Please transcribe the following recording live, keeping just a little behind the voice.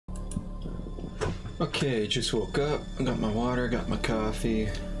Okay, just woke up, got my water, got my coffee.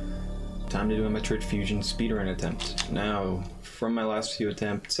 Time to do a Metroid Fusion speedrun attempt. Now, from my last few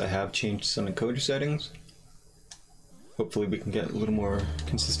attempts, I have changed some encoder settings. Hopefully we can get a little more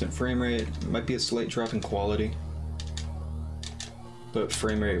consistent frame rate. Might be a slight drop in quality, but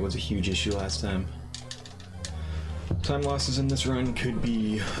frame rate was a huge issue last time. Time losses in this run could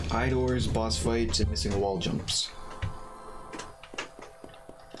be idors, boss fights, and missing wall jumps.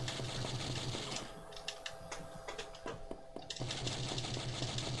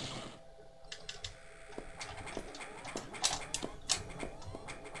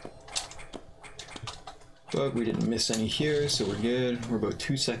 But we didn't miss any here, so we're good. We're about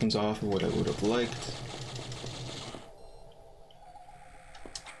 2 seconds off of what I would have liked.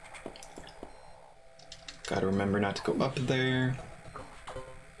 Gotta remember not to go up there.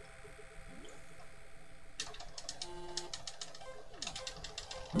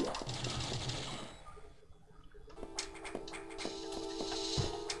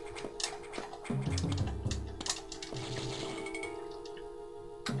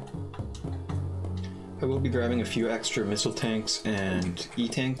 I will be grabbing a few extra missile tanks and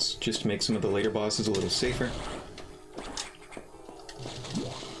E-tanks just to make some of the later bosses a little safer.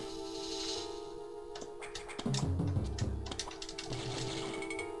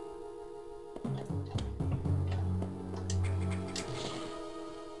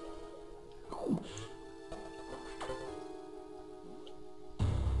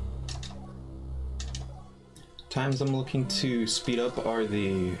 Times I'm looking to speed up are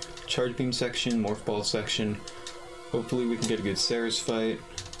the charge beam section, morph ball section. Hopefully we can get a good Ceres fight.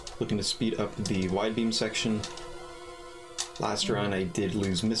 Looking to speed up the wide beam section. Last run I did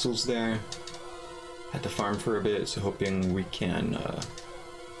lose missiles there. Had to farm for a bit, so hoping we can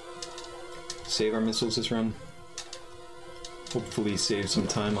save our missiles this run. Hopefully save some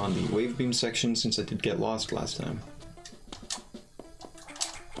time on the wave beam section since I did get lost last time.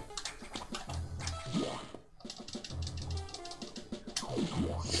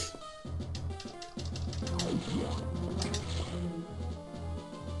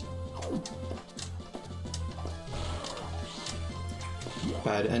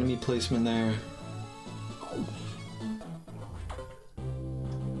 Bad enemy placement there.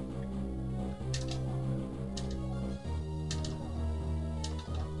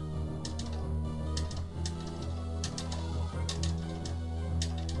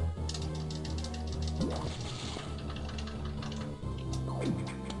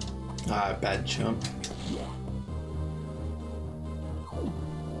 Ah, bad jump.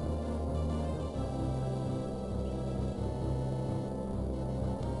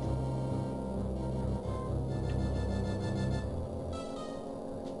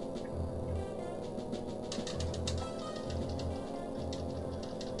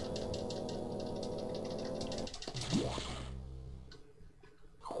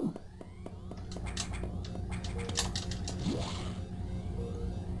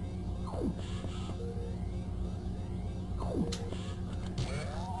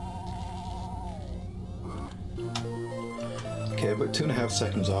 Okay, about 2.5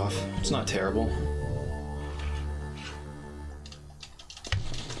 seconds off. It's not terrible.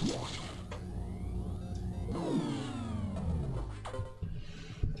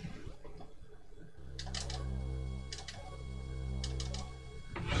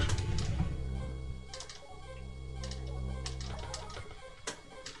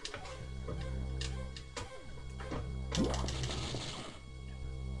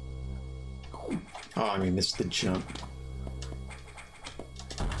 Oh, I missed the jump.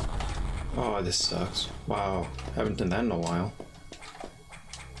 Oh, this sucks. Wow, haven't done that in a while.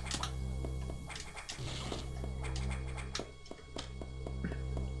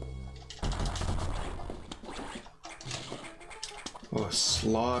 Oh,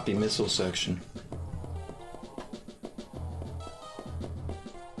 sloppy missile section.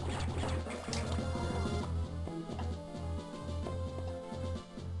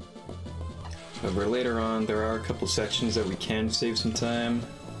 However, later on, there are a couple sections that we can save some time.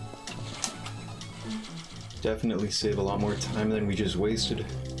 Definitely save a lot more time than we just wasted.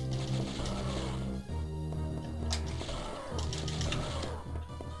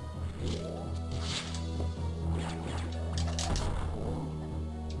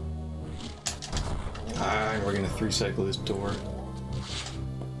 Ah, we're gonna 3-cycle this door.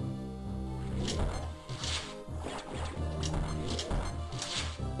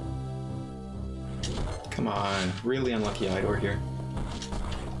 Come on, really unlucky idor here.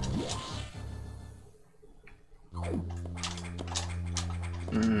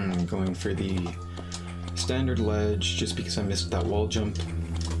 Going for the standard ledge just because I missed that wall jump.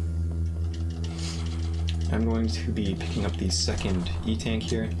 I'm going to be picking up the second E-tank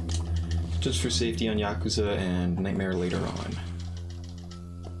here, just for safety on Yakuza and Nightmare later on.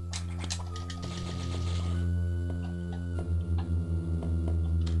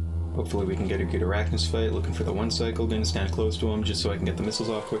 Hopefully we can get a good Arachnus fight, looking for the one cycle, gonna stand close to him just so I can get the missiles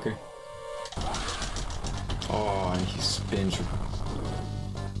off quicker. Oh, and he spins.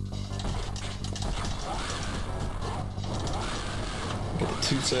 Get the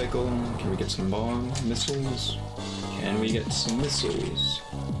 2 cycle, can we get some bomb missiles? Can we get some missiles?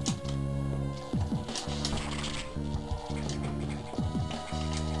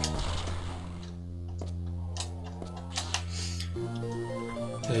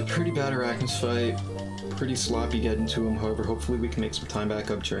 A pretty bad Arachnus fight, pretty sloppy getting to him, however hopefully we can make some time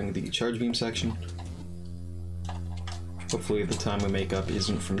back up during the charge beam section. Hopefully the time we make up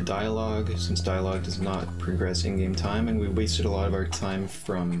isn't from dialogue, since dialogue does not progress in-game time, and we wasted a lot of our time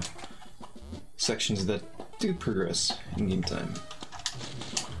from sections that do progress in-game time.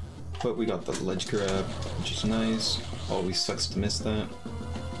 But we got the ledge grab, which is nice. Always sucks to miss that.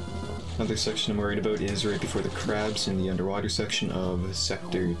 Another section I'm worried about is right before the crabs in the underwater section of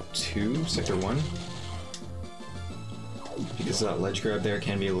Sector 1. Because that ledge grab there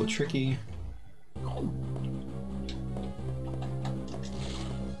can be a little tricky.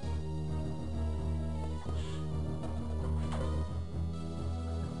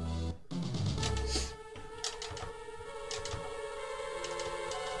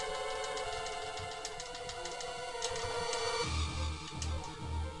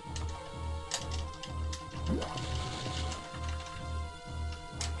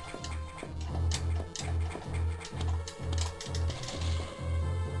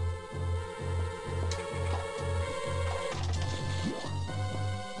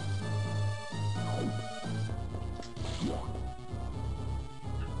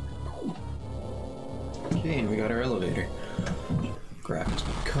 Okay, and we got our elevator. Grabbing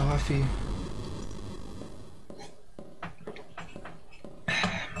some coffee.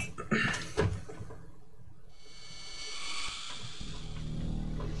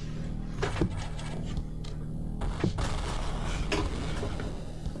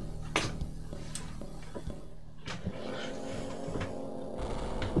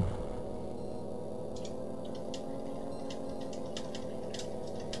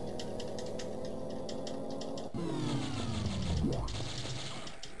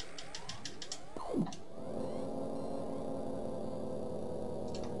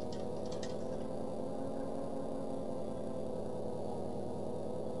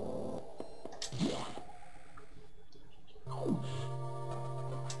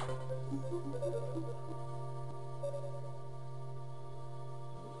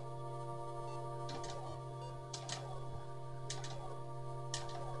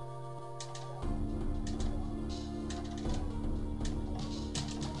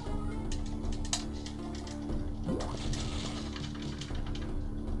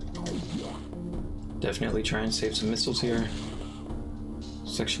 Definitely try and save some missiles here.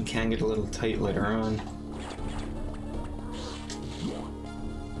 Section can get a little tight later on.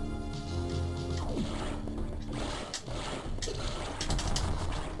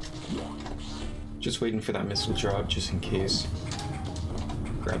 Just waiting for that missile drop just in case.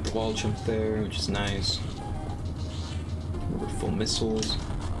 Grab the wall jump there, which is nice. We're full missiles.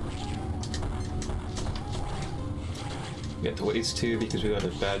 We got to waste 2 because we got a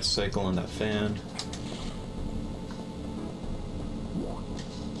bad cycle on that fan.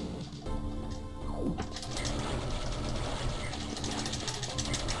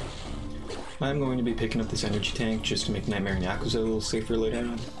 I'm going to be picking up this energy tank just to make Nightmare and Yakuza a little safer later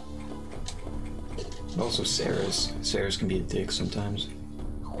on. Also Sarah's. Sarah's can be a dick sometimes.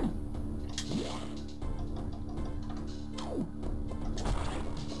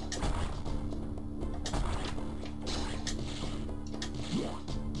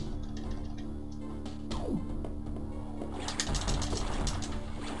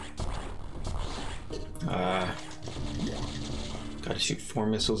 Gotta shoot 4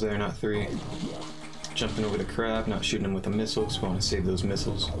 missiles there, not 3. Jumping over the crab, not shooting him with a missile, because we want to save those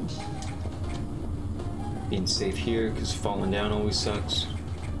missiles. Being safe here, because falling down always sucks.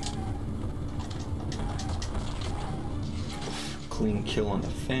 Clean kill on the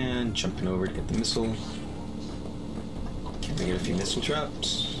fan, jumping over to get the missile. Can we get a few missile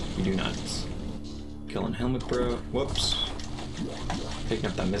traps? We do not. Killing helmet bro. Whoops. Picking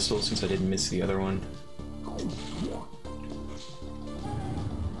up that missile since I didn't miss the other one.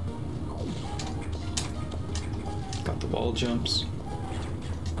 Got the wall jumps.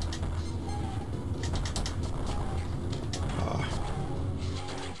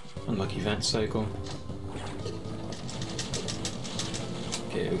 Unlucky vent cycle.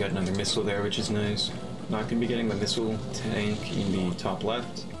 Okay, we got another missile there, which is nice. Not gonna be getting the missile tank in the top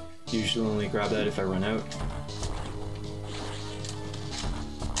left. Usually only grab that if I run out.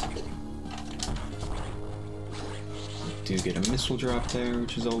 Do get a missile drop there,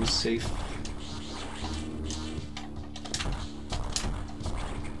 which is always safe.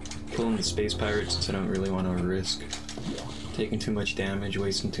 Killing the space pirates since I don't really want to risk taking too much damage,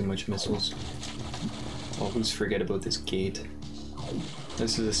 wasting too much missiles. Always forget about this gate.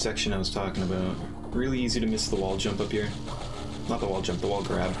 This is the section I was talking about. Really easy to miss the wall jump up here. Not the wall jump, the wall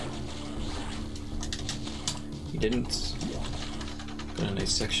grab. You didn't. Got a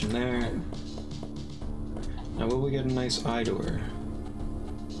nice section there. Now will we get a nice eye door?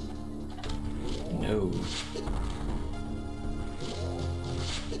 No.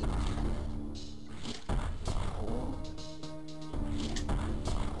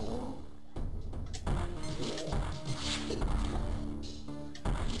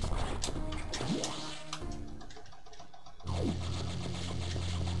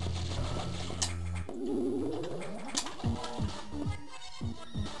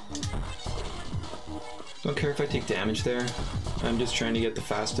 Don't care if I take damage there. I'm just trying to get the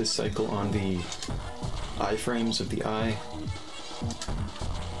fastest cycle on the iframes of the eye.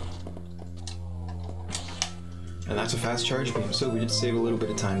 And that's a fast charge beam, so we did save a little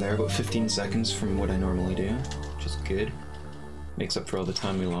bit of time there, about 15 seconds from what I normally do, which is good. Makes up for all the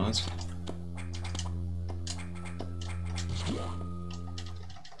time we lost.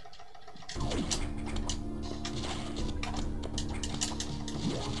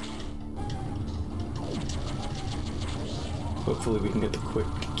 Hopefully we can get the quick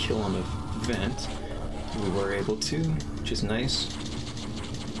kill on the vent. We were able to, which is nice.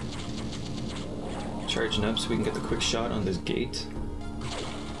 Charging up so we can get the quick shot on this gate.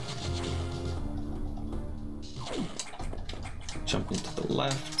 Jump into the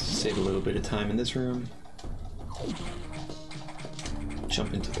left, save a little bit of time in this room.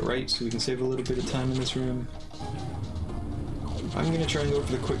 Jump into the right so we can save a little bit of time in this room. I'm gonna try and go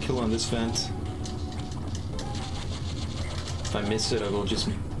for the quick kill on this vent. If I miss it, I will just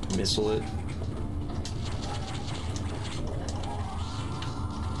missile it.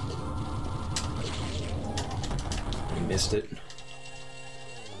 I missed it.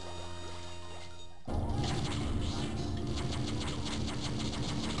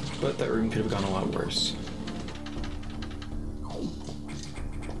 But that room could have gone a lot worse.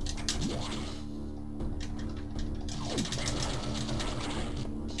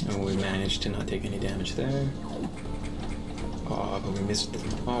 And we managed to not take any damage there. Oh, but we missed it.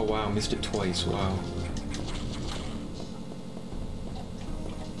 Oh wow, missed it twice, wow.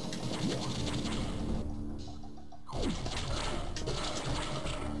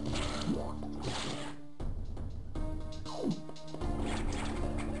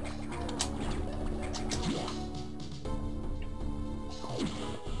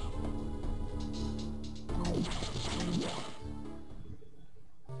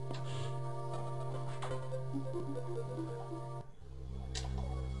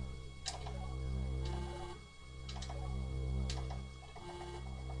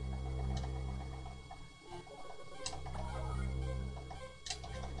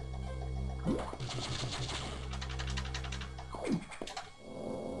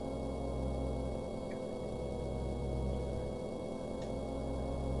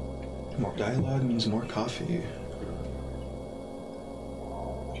 More dialogue means more coffee.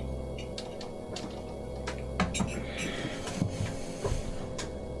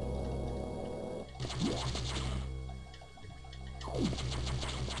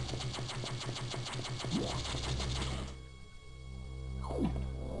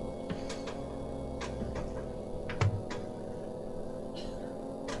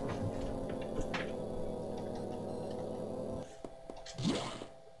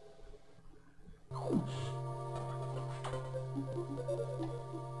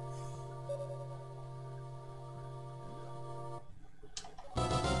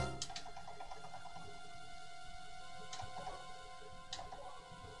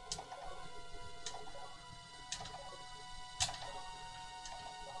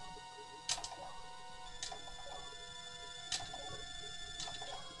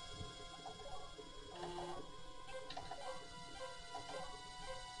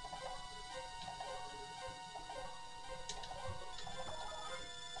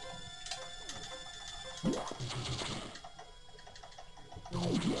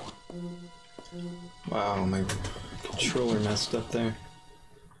 Wow, my controller messed up there.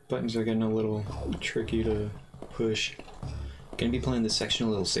 Buttons are getting a little tricky to push. Gonna be playing this section a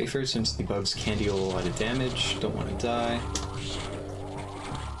little safer since the bugs can deal a lot of damage. Don't want to die.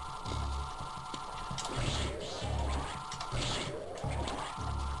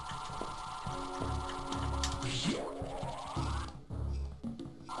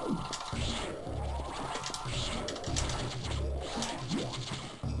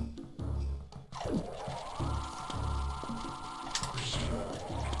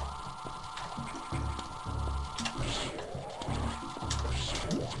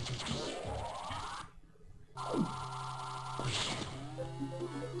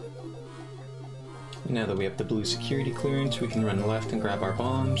 Now that we have the blue security clearance, we can run left and grab our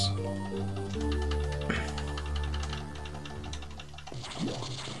bombs.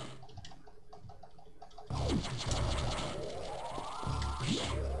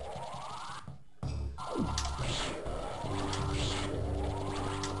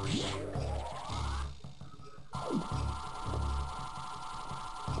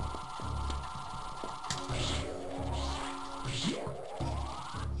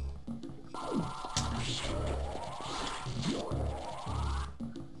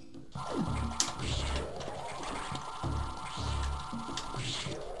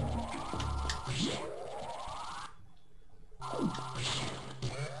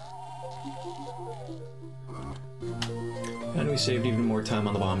 And we saved even more time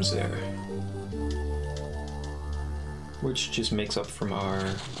on the bombs there, which just makes up from our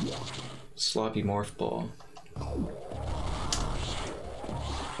sloppy morph ball.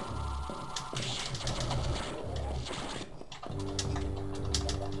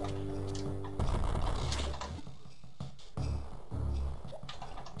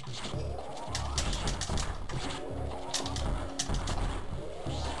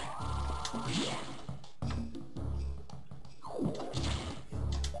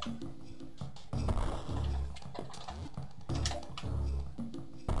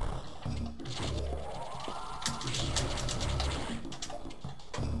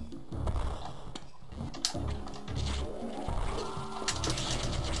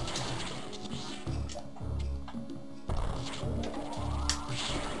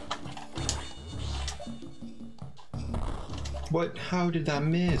 What? How did that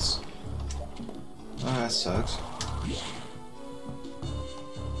miss? Ah, that sucks.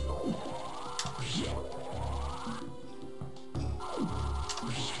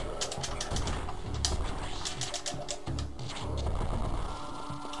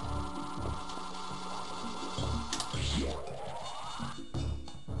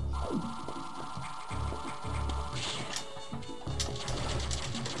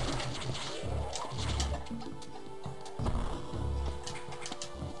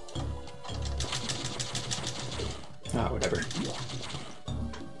 Ah, whatever.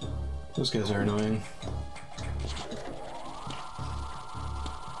 Those guys are annoying.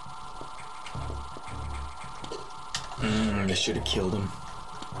 I should have killed him.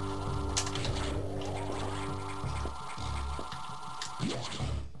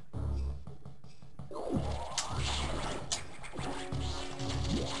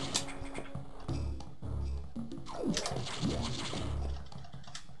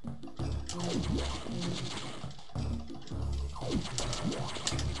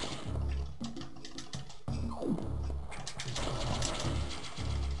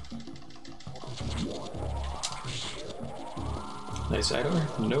 Nice side door?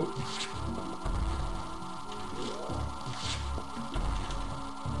 Nope.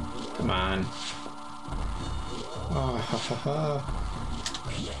 Come on. Oh, ha ha ha.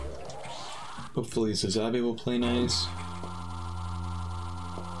 Hopefully cZomb will play nice.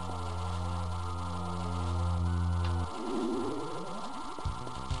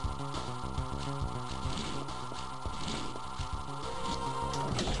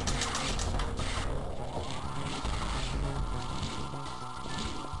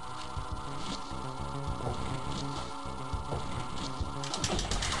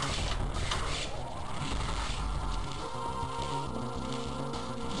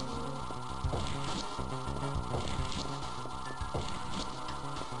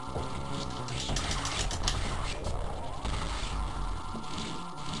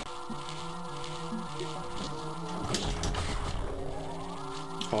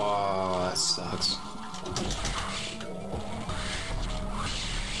 Oh, that sucks.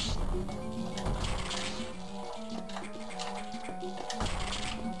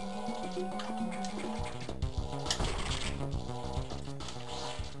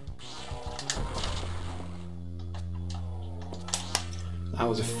 That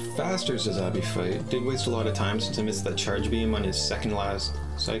was a faster cZomb fight. Did waste a lot of time since I missed that charge beam on his second last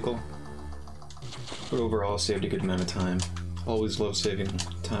cycle. But overall saved a good amount of time. Always love saving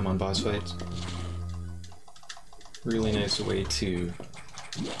time on boss fights. Really nice way to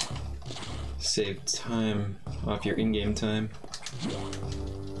save time off your in-game time.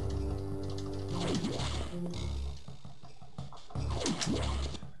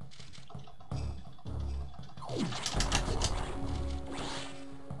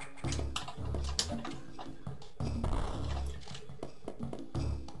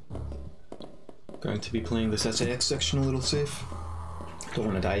 Going to be playing this SAX section a little safe. Don't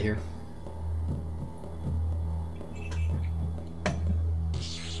want to die here.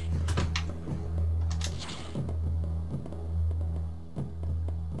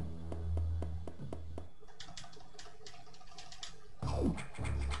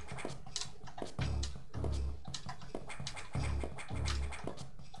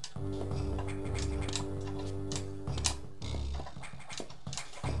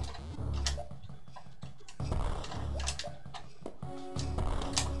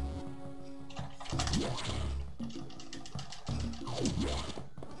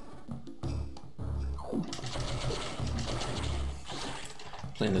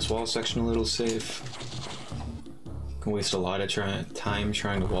 Playing this wall section a little safe. Can waste a lot of time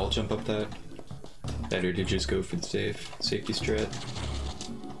trying to wall jump up that. Better to just go for the safety strat.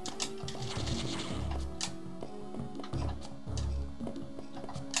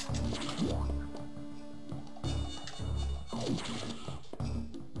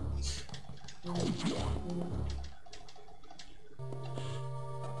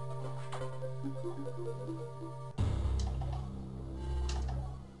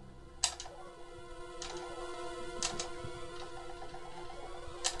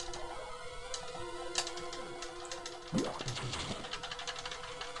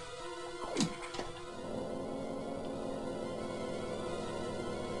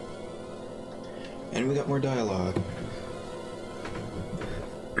 And we got more dialogue.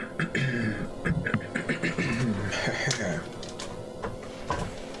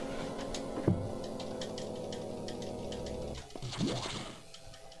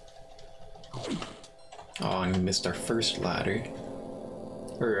 Oh, and we missed our first ladder.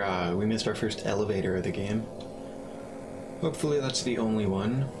 Or, we missed our first elevator of the game. Hopefully that's the only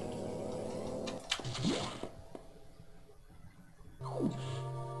one.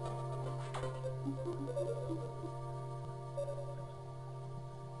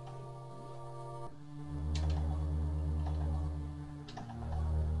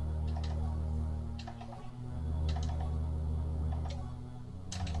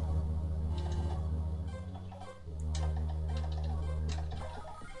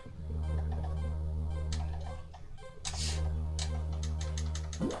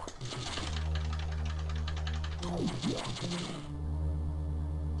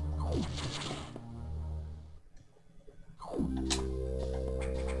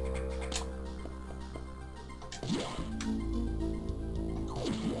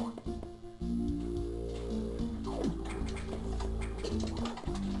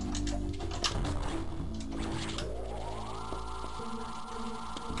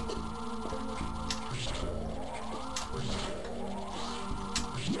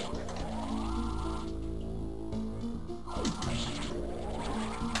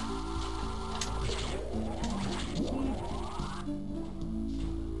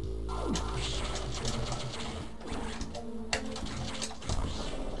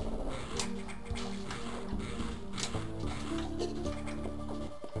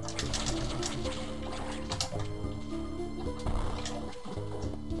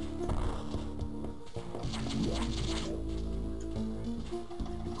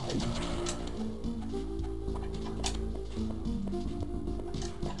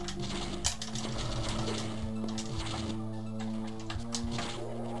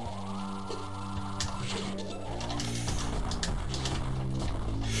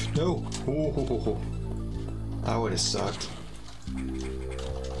 No! Oh, that would have sucked.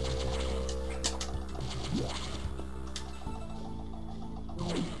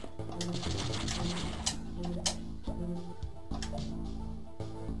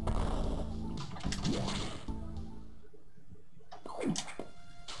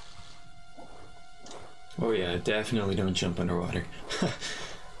 Oh yeah, definitely don't jump underwater.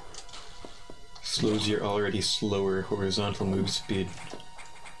 Slows your already slower horizontal move speed.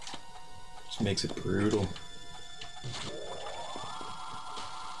 Just makes it brutal.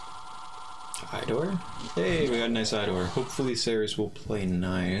 Eye door? Hey, we got a nice eye door. Hopefully Sarah's will play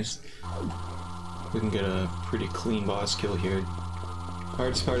nice. We can get a pretty clean boss kill here.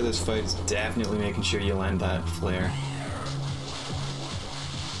 Hardest part of this fight is definitely making sure you land that flare.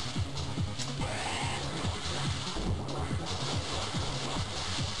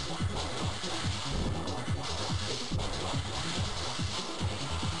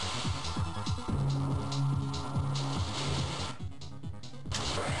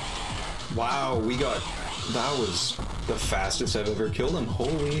 Wow, we got... That was the fastest I've ever killed him.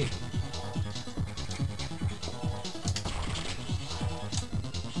 Holy...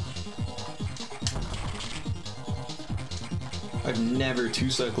 I've never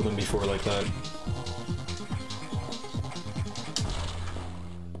two-cycled him before like that.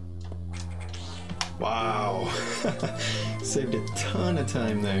 Wow. Saved a ton of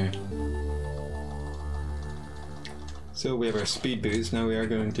time there. So we have our speed boost. Now we are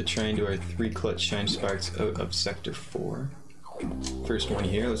going to try and do our 3 clutch shine sparks out of sector 4. First one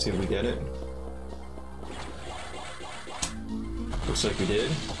here, let's see if we get it. Looks like we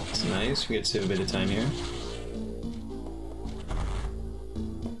did. It's nice, we get to save a bit of time here.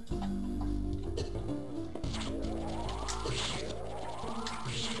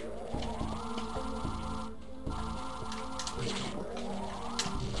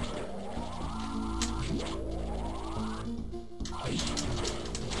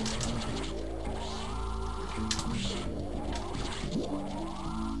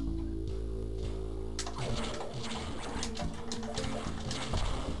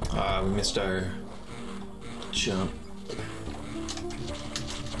 We missed our jump.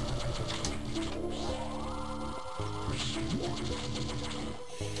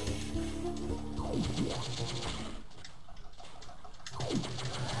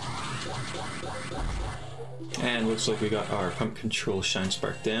 And looks like we got our pump control shine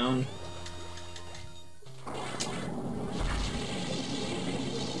spark down.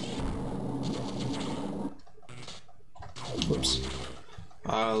 Whoops.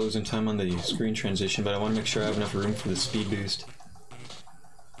 Losing time on the screen transition, but I want to make sure I have enough room for the speed boost.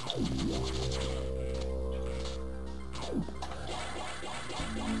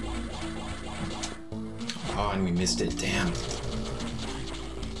 Oh, and we missed it, damn.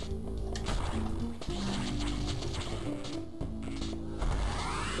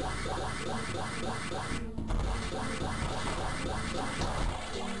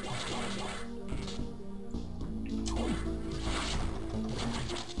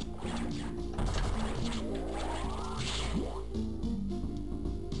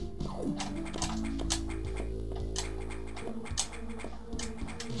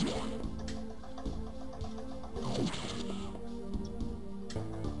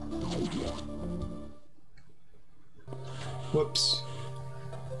 Whoops.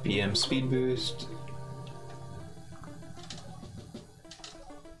 BM speed boost.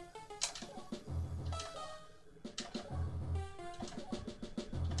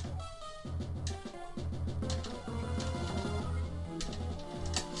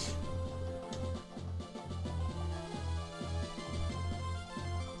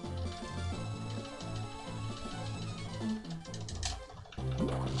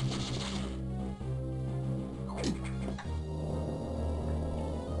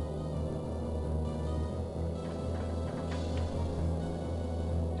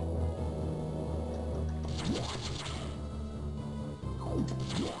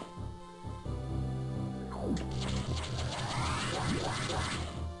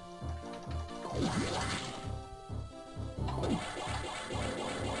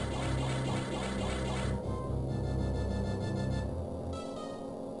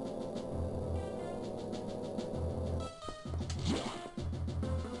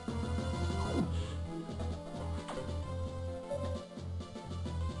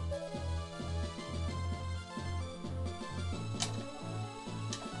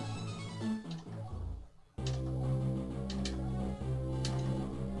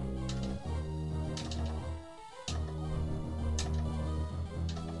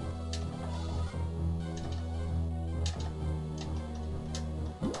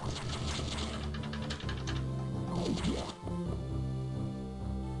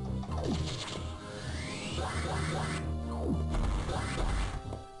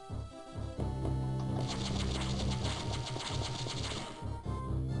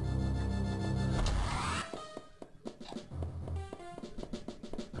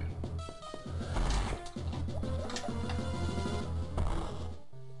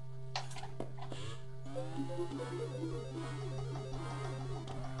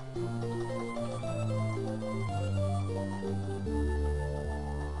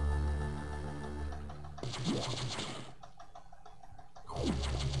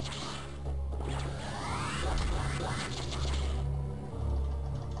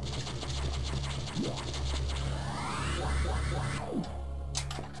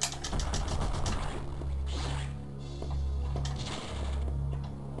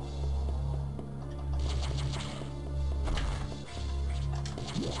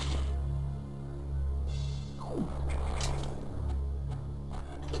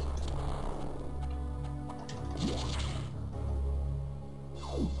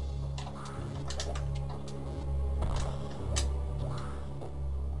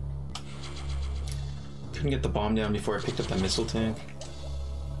 Couldn't get the bomb down before I picked up that missile tank.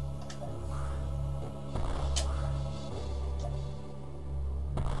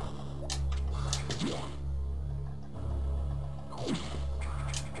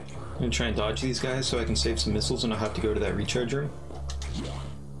 I'm gonna try and dodge these guys so I can save some missiles and I'll have to go to that recharge room.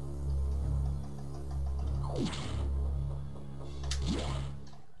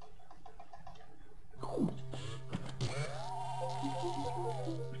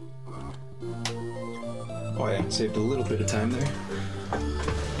 Oh yeah, saved a little bit of time there.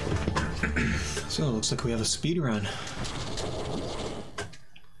 So it looks like we have a speed run.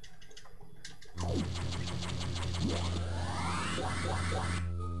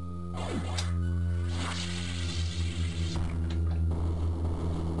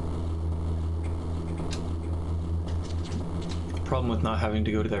 The problem with not having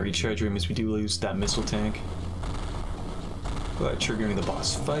to go to that recharge room is we do lose that missile tank. But triggering the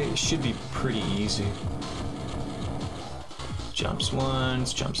boss fight should be pretty easy. Jumps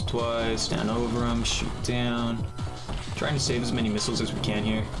once, jumps twice, stand over him, shoot down. Trying to save as many missiles as we can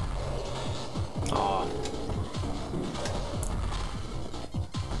here. Aw.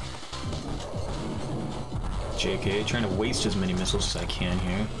 JK, trying to waste as many missiles as I can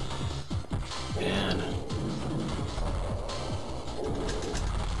here. Man.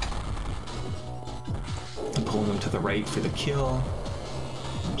 I'm pulling him to the right for the kill.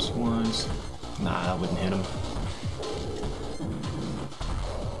 Jumps once. Nah, that wouldn't hit him.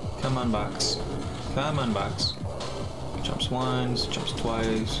 Come on, box. Come on, box. Jumps once, jumps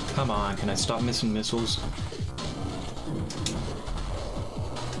twice. Come on, can I stop missing missiles?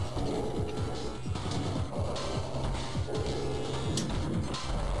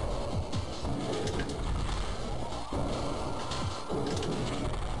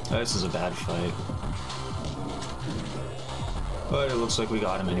 This is a bad fight. But it looks like we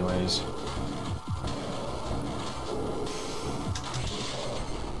got him anyways.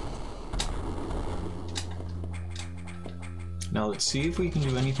 Now let's see if we can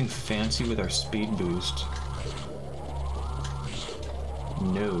do anything fancy with our speed boost.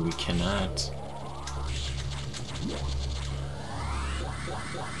 No, we cannot.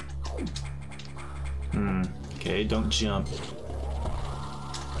 Okay, don't jump.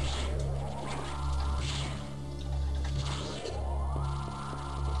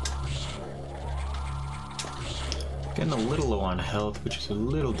 Getting a little low on health, which is a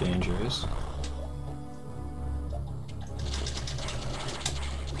little dangerous.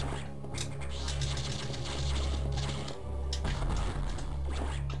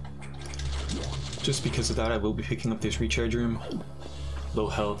 Just because of that, I will be picking up this recharge room. Low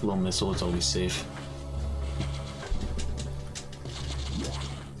health, low missile is always safe.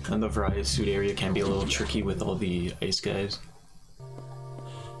 And the Variety suit area can be a little tricky with all the ice guys.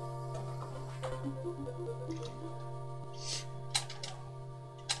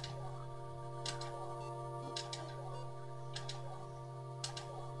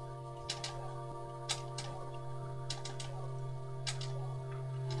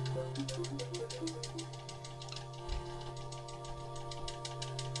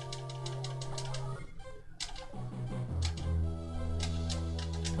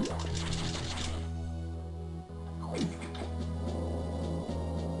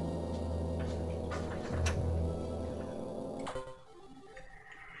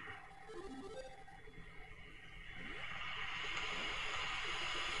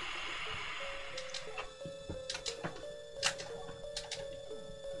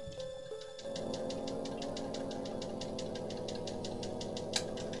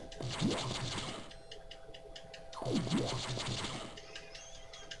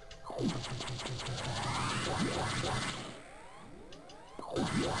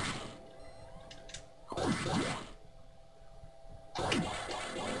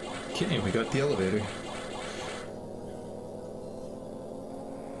 Okay, we got the elevator.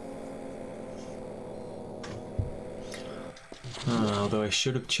 Although I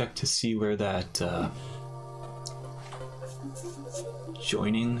should have checked to see where that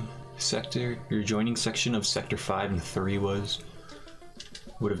joining sector, or joining section of Sector 5 and 3 was.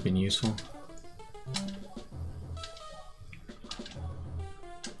 Would have been useful.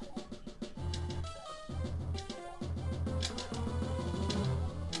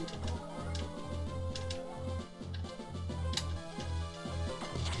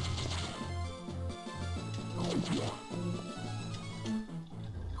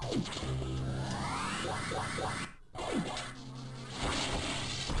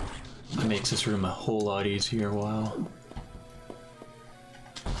 That makes this room a whole lot easier. Wow.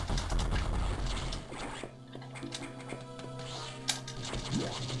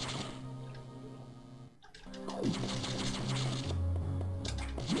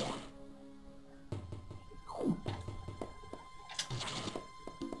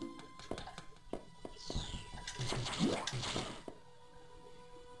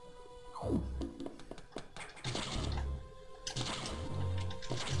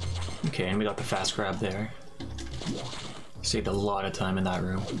 Okay, and we got the fast grab there. Saved a lot of time in that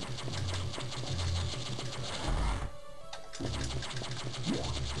room.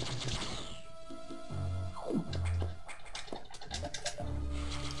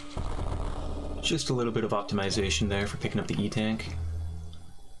 Just a little bit of optimization there for picking up the E-tank.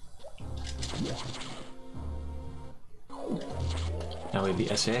 Now we have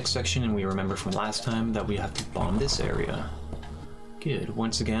the SAX section, and we remember from last time that we have to bomb this area. Good.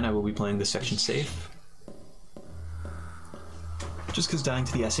 Once again, I will be playing this section safe. Just because dying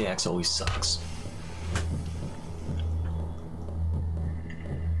to the SAX always sucks.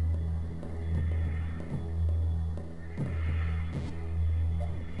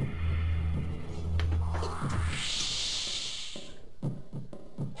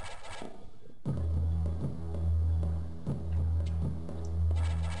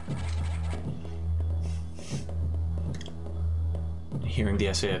 hearing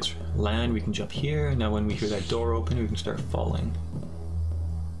the SAX land, we can jump here. Now when we hear that door open, we can start falling.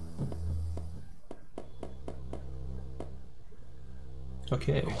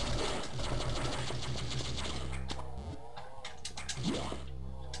 Okay.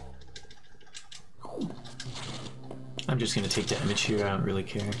 I'm just gonna take damage here, I don't really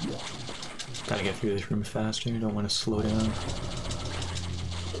care. Gotta get through this room faster, don't want to slow down.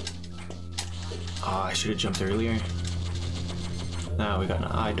 Ah, I should have jumped earlier. Now we got an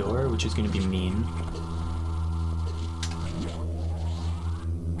eye door, which is gonna be mean.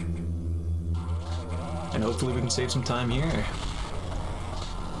 And hopefully we can save some time here.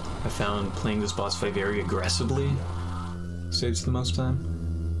 I found playing this boss fight very aggressively saves the most time.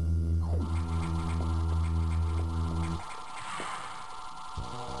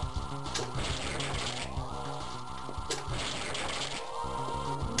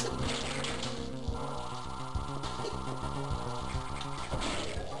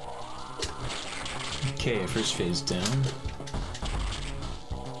 Okay, first phase down.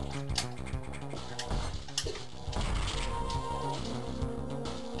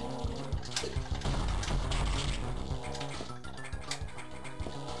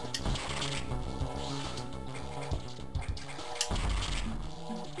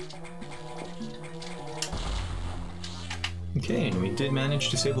 Okay, and we did manage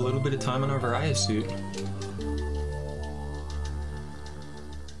to save a little bit of time on our Variety suit.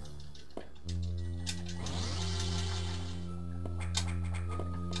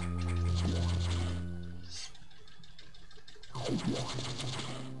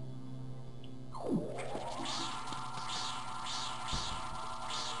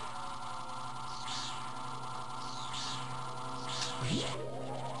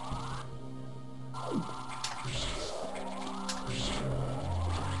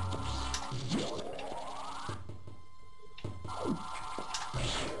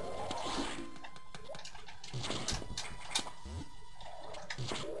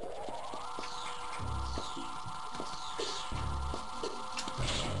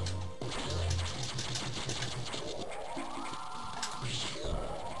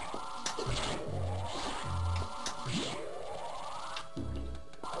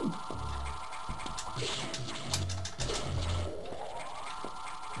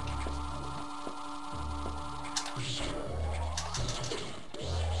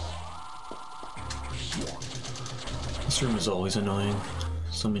 This room is always annoying.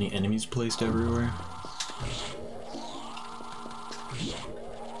 So many enemies placed everywhere.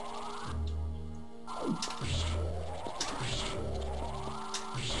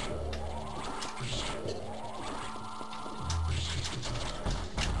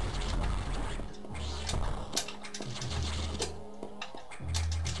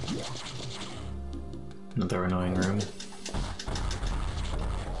 Another annoying room.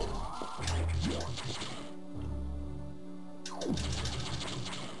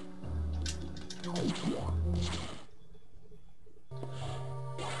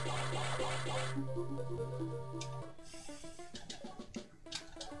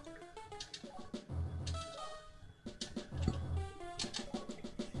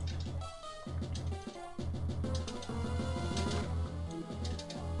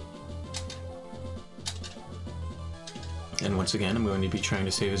 And once again, I'm going to be trying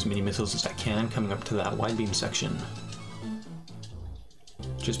to save as many missiles as I can coming up to that wide beam section.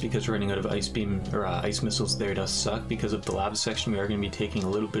 Just because running out of ice beam or ice missiles there does suck. Because of the lava section, we are going to be taking a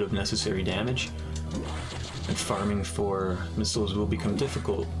little bit of necessary damage, and farming for missiles will become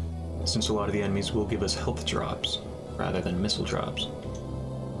difficult, since a lot of the enemies will give us health drops rather than missile drops.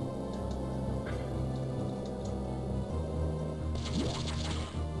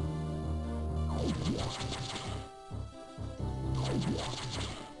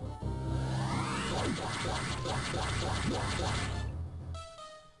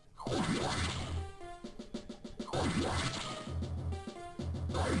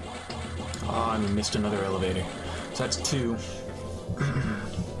 Ah, I missed another elevator. So that's two.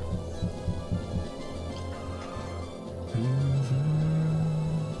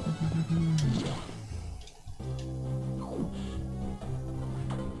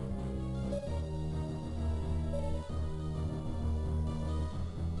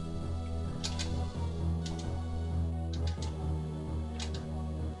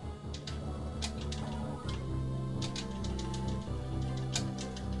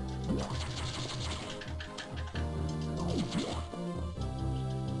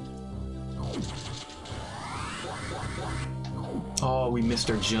 Oh, we missed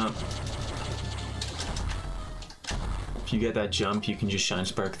our jump. If you get that jump, you can just shine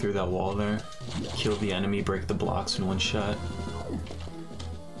spark through that wall there. Kill the enemy, break the blocks in one shot.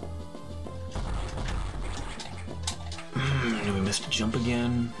 jump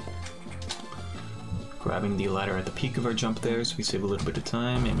again. Grabbing the ladder at the peak of our jump there, so we save a little bit of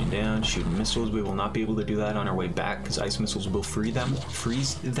time. Aiming down, shooting missiles. We will not be able to do that on our way back because ice missiles will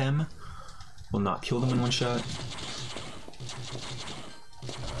freeze them. Will not kill them in one shot.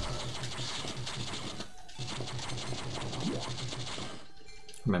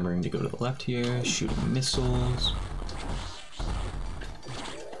 Remembering to go to the left here, shooting missiles.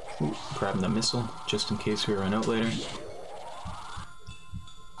 Ooh, grabbing the missile just in case we run out later.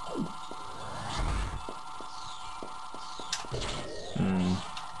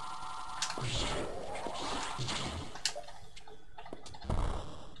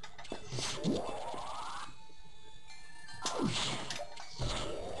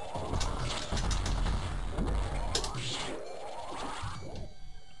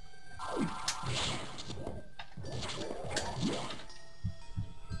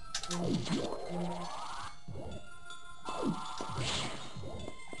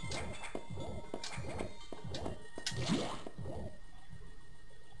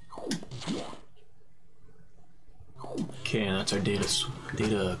 Okay, and that's our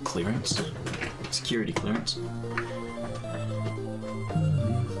data clearance, security clearance.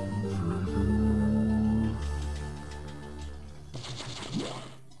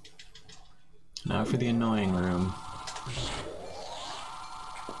 Now for the annoying room.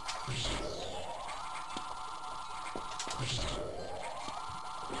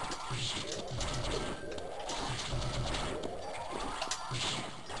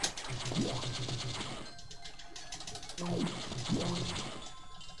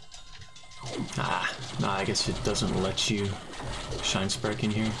 Nah, I guess it doesn't let you shine spark in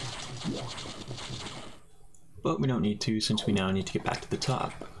here. But we don't need to, since we now need to get back to the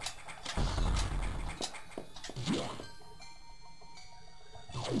top.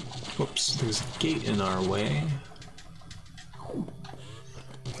 Whoops, there's a gate in our way.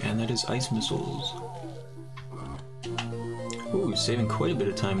 And that is ice missiles. Ooh, saving quite a bit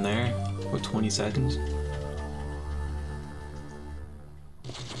of time there. About 20 seconds.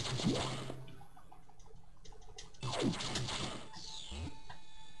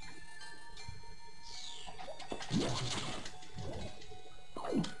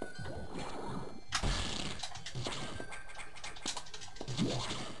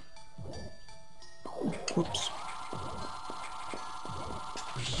 Whoops.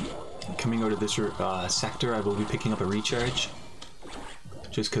 Coming out of this sector, I will be picking up a recharge.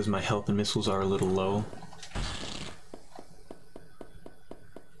 Just because my health and missiles are a little low.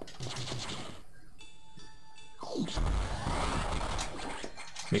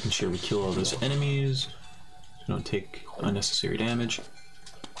 Making sure we kill all those enemies. So don't take unnecessary damage.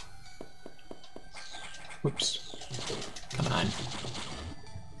 Whoops. Come on.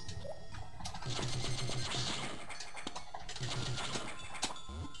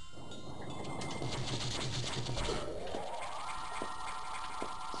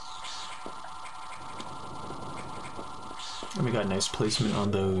 And we got nice placement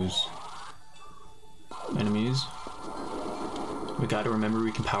on those enemies. We gotta remember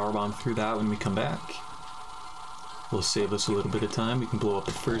we can powerbomb through that when we come back. Will save us a little bit of time. We can blow up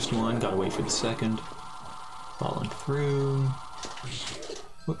the first one, gotta wait for the second. Falling through.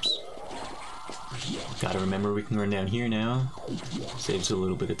 Whoops. Gotta remember we can run down here now. Saves a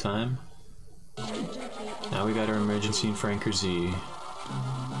little bit of time. Now we got our emergency and Franker Z.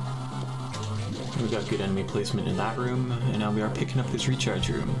 We got good enemy placement in that room, and now we are picking up this recharge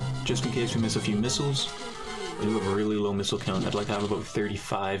room. Just in case we miss a few missiles. I do have a really low missile count. I'd like to have about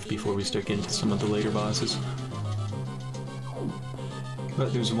 35 before we start getting to some of the later bosses.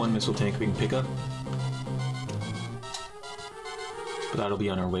 But there's one missile tank we can pick up. But that'll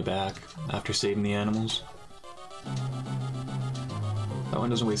be on our way back, after saving the animals. That one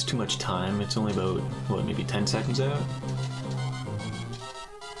doesn't waste too much time. It's only about, what, maybe 10 seconds out?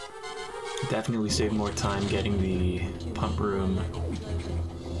 Definitely save more time getting the pump room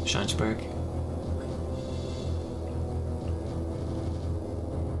shine spark.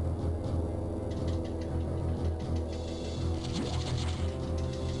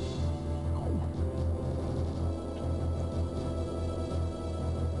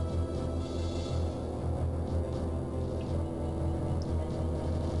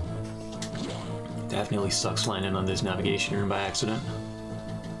 Definitely sucks landing on this navigation room by accident.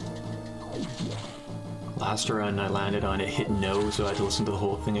 Last run I landed on it, hit no, so I had to listen to the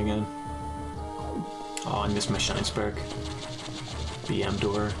whole thing again. Oh, I missed my shine spark. BM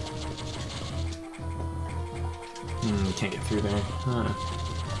door. Can't get through there. Huh.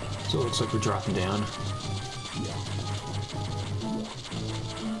 So it looks like we're dropping down.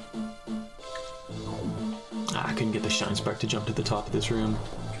 couldn't get the Shine Spark to jump to the top of this room.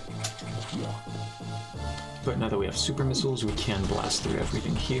 But now that we have super missiles, we can blast through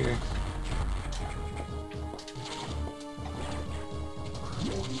everything here.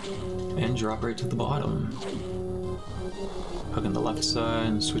 And drop right to the bottom. Hugging the left side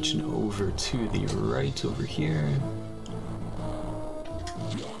and switching over to the right over here.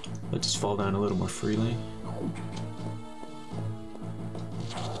 Let's just fall down a little more freely.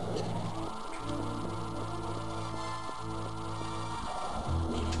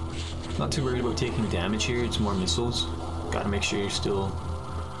 Not too worried about taking damage here, it's more missiles. Gotta make sure you still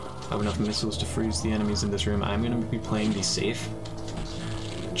have enough missiles to freeze the enemies in this room. I'm gonna be playing these safe,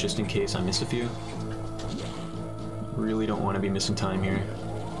 just in case I miss a few. Really don't want to be missing time here.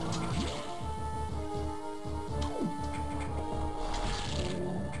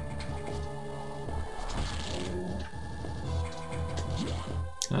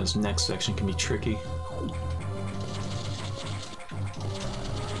 Now this next section can be tricky.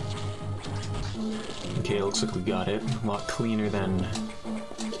 Okay, it looks like we got it. A lot cleaner than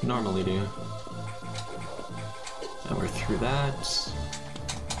normally do. And we're through that.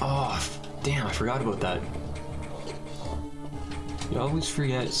 Oh, damn, I forgot about that. You always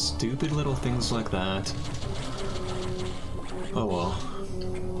forget stupid little things like that. Oh well.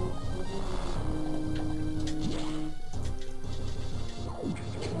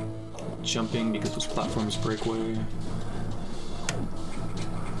 Jumping because those platforms break away.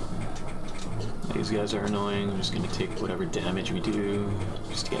 These guys are annoying. I'm just gonna take whatever damage we do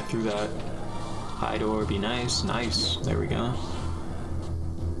just to get through that. Hide or be nice. Nice. There we go.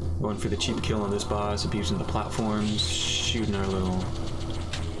 Going for the cheap kill on this boss, abusing the platforms, shooting our little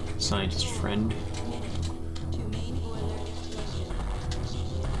scientist friend.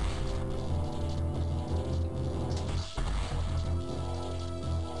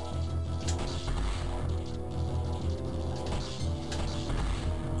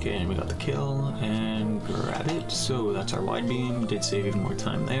 Okay, and we got the kill and grab it. So that's our wide beam. Did save even more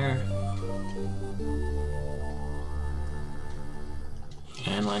time there.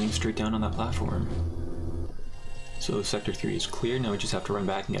 And landing straight down on that platform. So Sector 3 is clear, now we just have to run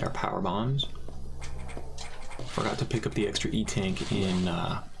back and get our power bombs. Forgot to pick up the extra E-tank in,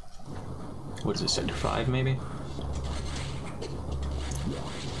 what is it, Sector 5 maybe?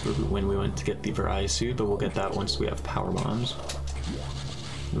 When we went to get the Variety suit, but we'll get that once we have power bombs.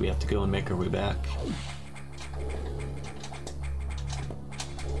 We have to go and make our way back.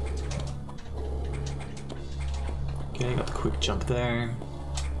 Okay, got the quick jump there.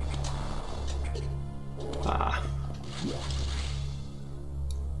 Ah.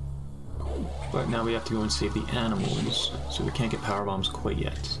 But now we have to go and save the animals, so we can't get power bombs quite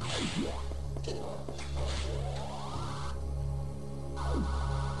yet.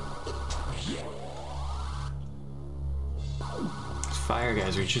 These fire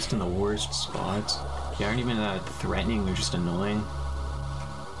guys are just in the worst spots. They aren't even that threatening, they're just annoying.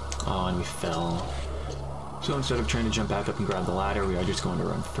 Oh, and we fell. So instead of trying to jump back up and grab the ladder, we are just going to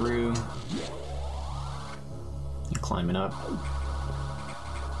run through. And climbing up.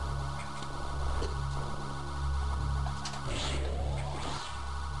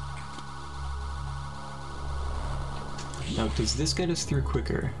 Now, does this get us through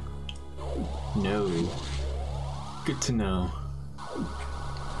quicker? No. Good to know.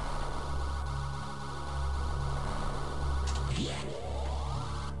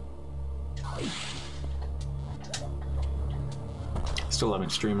 Still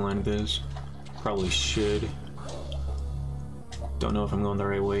haven't streamlined this. Probably should. Don't know if I'm going the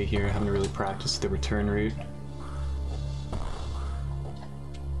right way here. Haven't really practiced the return route.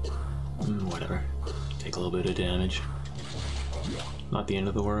 Whatever. Take a little bit of damage. Not the end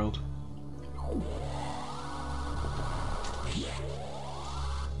of the world.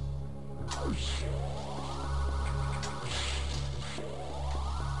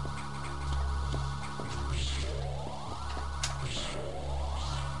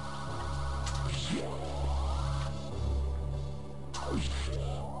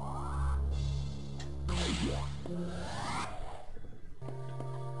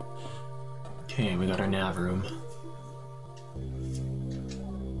 Okay, we got our nav room.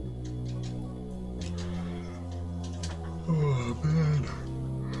 Oh man,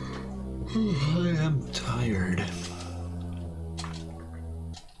 I am tired.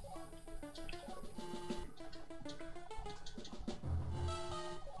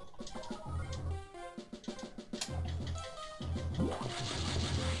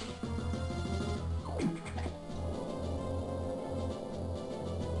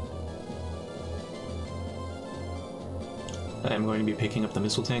 I'm going to be picking up the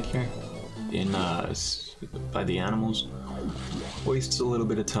missile tank here in by the animals. Wastes a little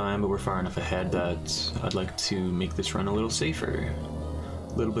bit of time, but we're far enough ahead that I'd like to make this run a little safer.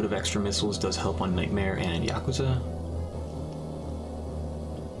 A little bit of extra missiles does help on Nightmare and Yakuza,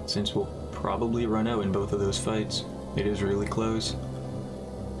 since we'll probably run out in both of those fights. It is really close.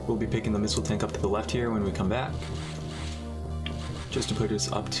 We'll be picking the missile tank up to the left here when we come back, just to put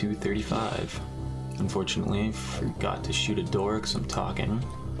us up to 35. Unfortunately, forgot to shoot a door because I'm talking.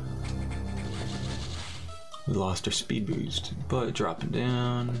 We lost our speed boost, but dropping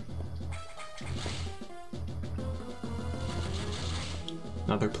down.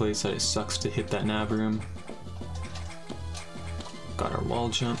 Another place that it sucks to hit that nav room. Got our wall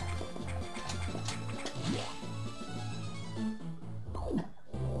jump.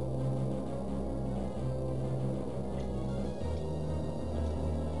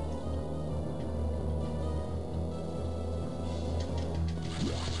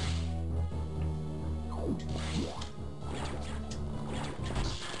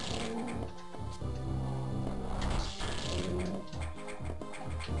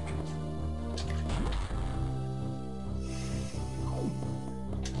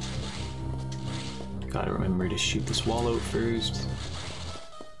 Gotta remember to shoot this wall out first.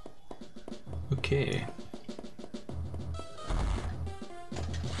 Okay.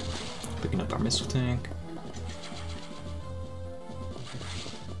 Picking up our missile tank.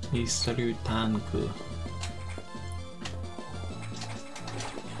 Isaru tank.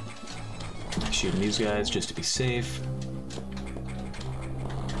 Shooting these guys just to be safe.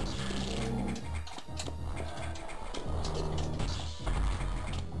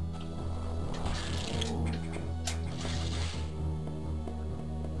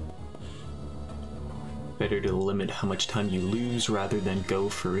 Better to limit how much time you lose rather than go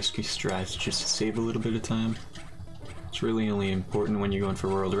for risky strats just to save a little bit of time. It's really only important when you're going for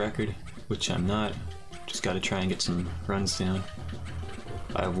world record, which I'm not. Just gotta try and get some runs down.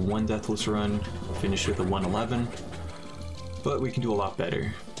 I have one deathless run, finished with a 111, but we can do a lot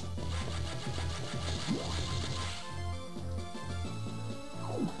better.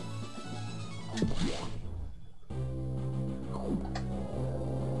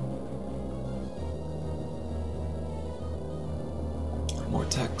 More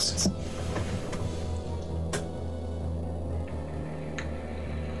text.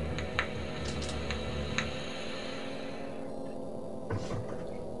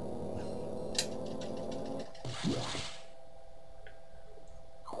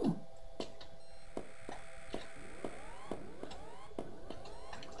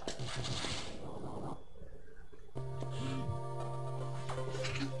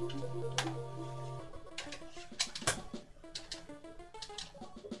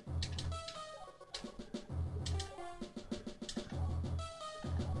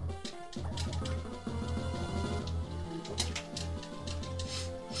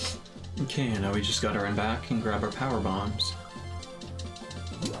 Okay, now we just gotta run back and grab our power bombs.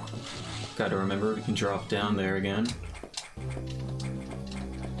 Gotta remember we can drop down there again.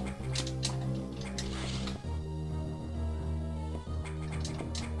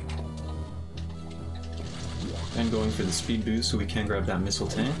 And going for the speed boost so we can grab that missile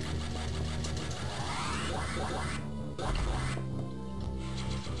tank.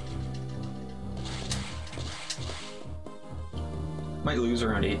 Might lose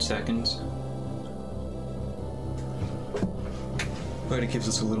around 8 seconds, but it gives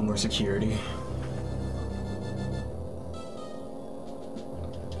us a little more security.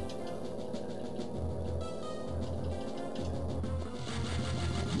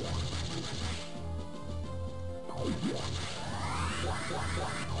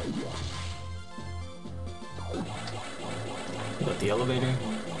 Got the elevator.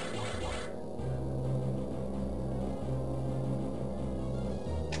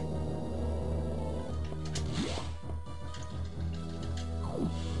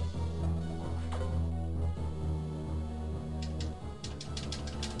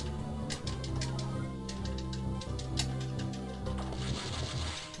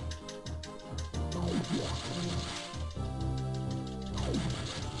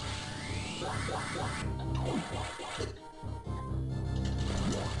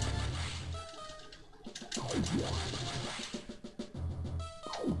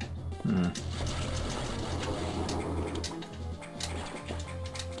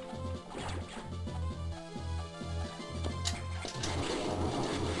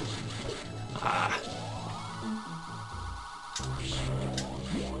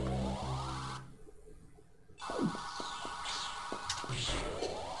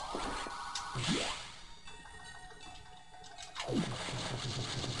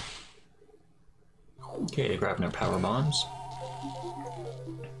 Okay, grabbing our power bombs.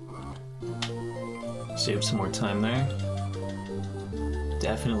 Save some more time there.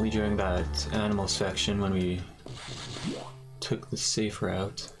 Definitely during that animal section when we took the safe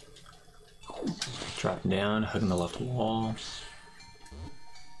route. Dropping down, hugging the left wall.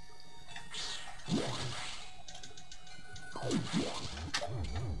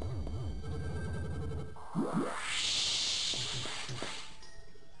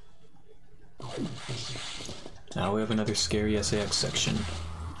 Now we have another scary SAX section.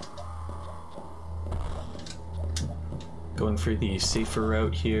 Going for the safer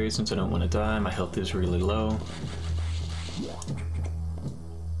route here since I don't want to die. My health is really low.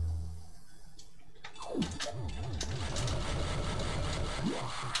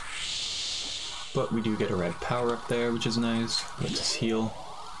 But we do get a red power up there, which is nice. Lets us heal.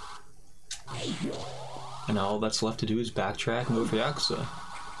 And all that's left to do is backtrack and go for Yakuza.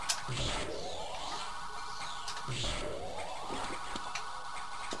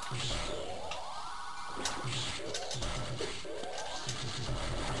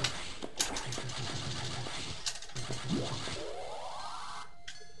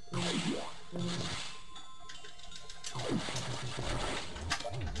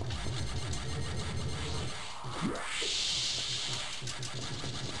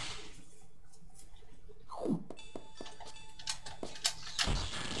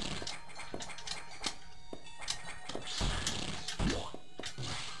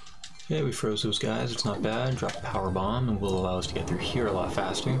 Okay, we froze those guys, it's not bad. Drop a power bomb and will allow us to get through here a lot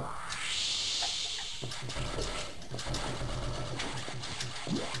faster.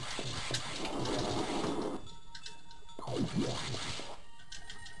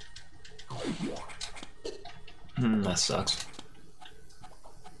 That sucks.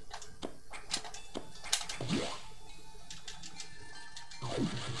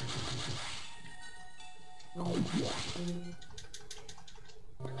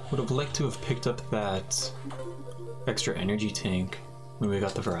 Would have liked to have picked up that extra energy tank when we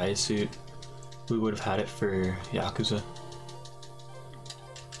got the variety suit. We would have had it for Yakuza.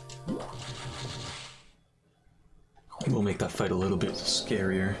 We'll make that fight a little bit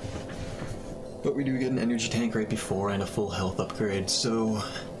scarier. But we do get an energy tank right before and a full health upgrade, so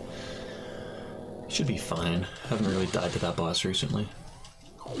should be fine. Haven't really died to that boss recently.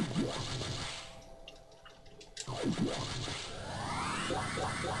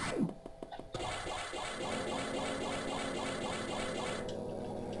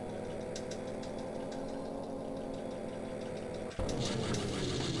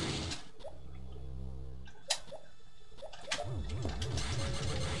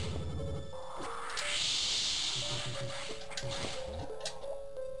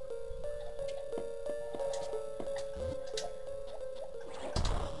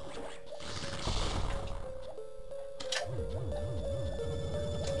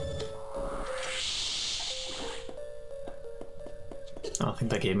 I don't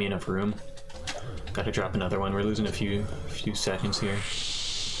think that gave me enough room. Gotta drop another one. We're losing a few seconds here.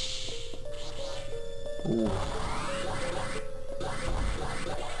 Ooh.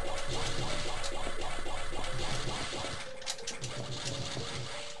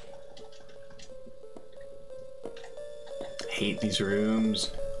 Hate these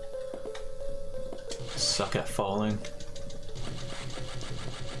rooms. Suck at falling.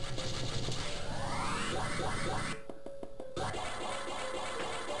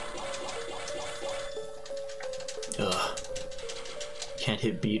 Ugh. Can't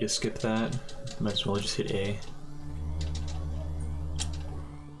hit B to skip that. Might as well just hit A.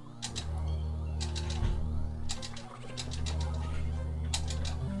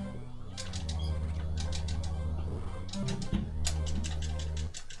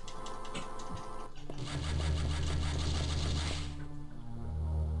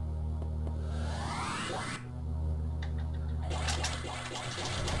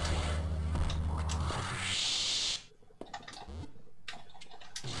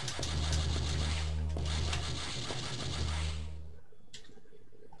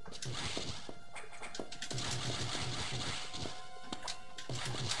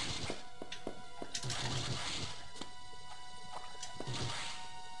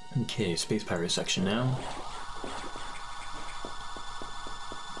 Okay, Space Pirate section now.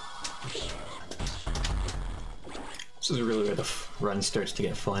 This is really where the run starts to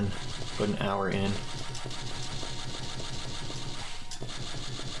get fun. About an hour in.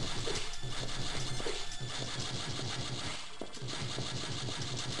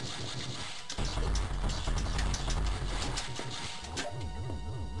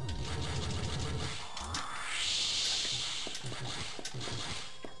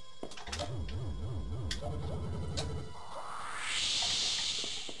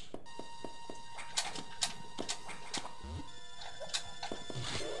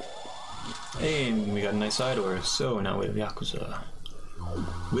 Hey, and we got a nice side door. So now we have Yakuza.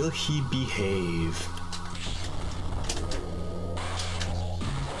 Will he behave?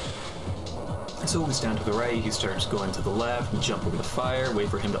 So we stand to the right, he starts going to the left, we jump over the fire, wait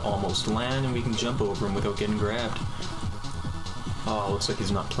for him to almost land, and we can jump over him without getting grabbed. Oh, looks like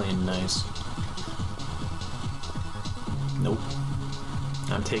he's not playing nice. Nope.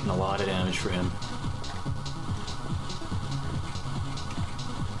 I'm taking a lot of damage for him.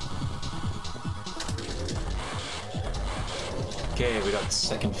 Okay, we got the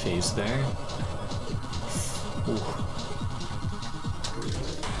second phase there. Ooh.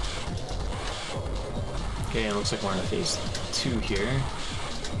 Okay, it looks like we're in a phase 2 here.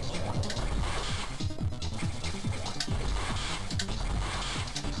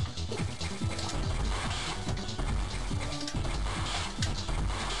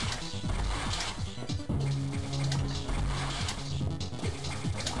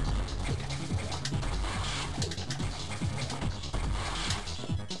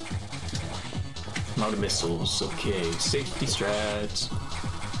 I'm out of missiles. Okay, safety strats.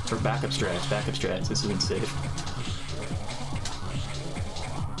 Or backup strats, this isn't safe.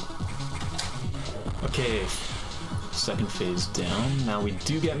 Okay, second phase down. Now we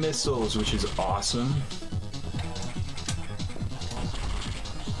do get missiles, which is awesome.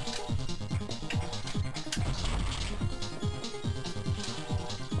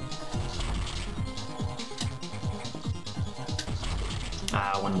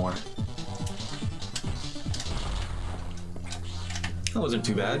 Ah, one more. That wasn't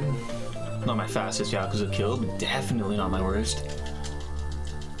too bad. Not my fastest Yakuza kill, but definitely not my worst.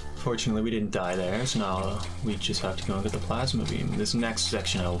 Fortunately, we didn't die there, so now we just have to go and get the plasma beam. This next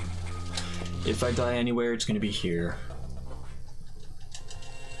section, if I die anywhere, it's going to be here.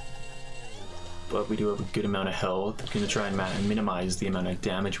 But we do have a good amount of health. I'm going to try and minimize the amount of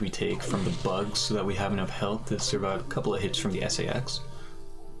damage we take from the bugs so that we have enough health to survive a couple of hits from the SAX.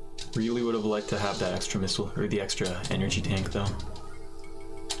 Really would have liked to have that extra missile, or the extra energy tank though.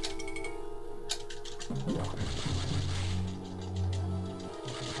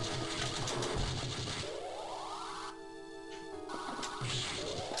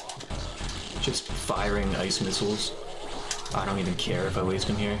 Just firing ice missiles. I don't even care if I waste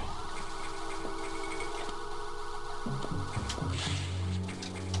them here.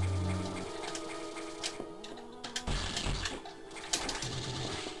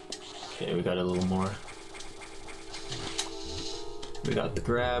 Okay, we got a little more. We got the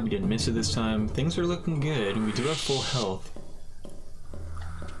grab, we didn't miss it this time. Things are looking good, and we do have full health.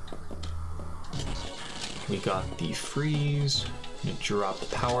 We got the freeze. I'm gonna drop the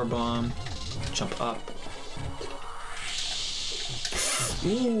power bomb. Jump up.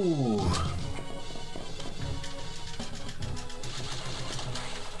 Ooh!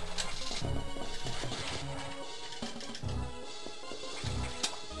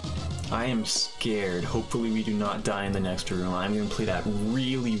 I am scared. Hopefully we do not die in the next room. I'm gonna play that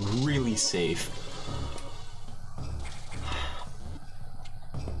really, really safe.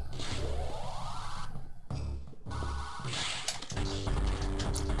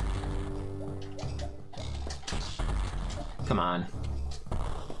 Come on.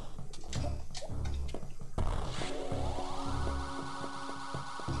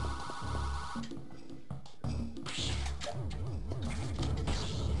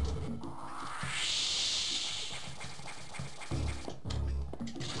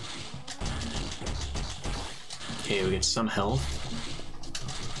 Okay, we get some health.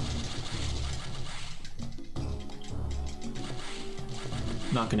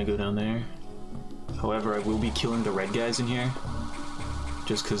 Not gonna go down there. However, I will be killing the red guys in here,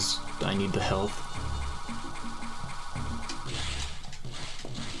 just because I need the health.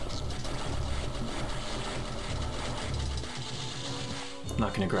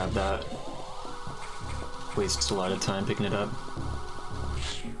 Not gonna grab that. Wastes a lot of time picking it up.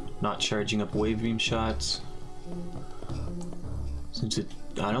 Not charging up wave beam shots. Since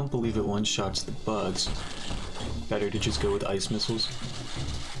I don't believe it one-shots the bugs. Better to just go with ice missiles.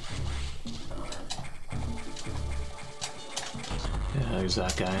 Yeah, there's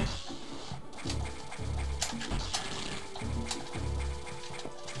that guy.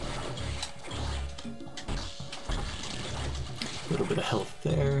 A little bit of health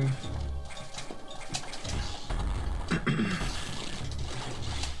there.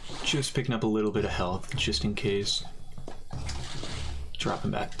 Just picking up a little bit of health, just in case.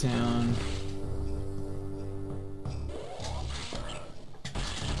 Dropping back down.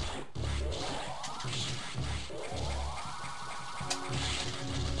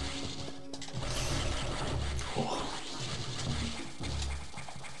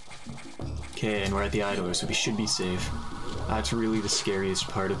 Okay, and we're at the idler, so we should be safe. That's really the scariest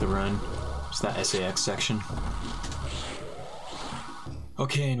part of the run. It's that SAX section.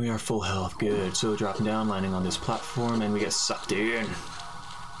 Okay, and we are full health. Good. So dropping down, landing on this platform, and we get sucked in.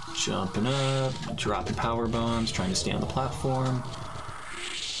 Jumping up, dropping power bombs, trying to stay on the platform.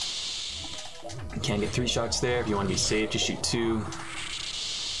 Can't get 3 shots there. If you want to be safe, just shoot 2.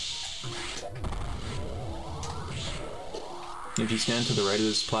 If you stand to the right of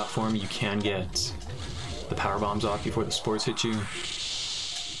this platform, you can get the power bombs off before the spores hit you.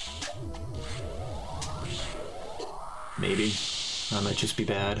 Maybe. That might just be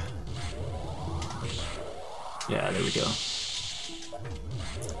bad. Yeah, there we go.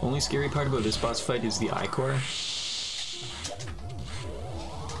 Only scary part about this boss fight is the I-core.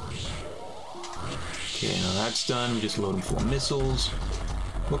 Okay, now that's done. We just load them full of missiles.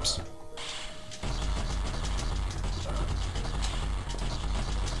 Whoops.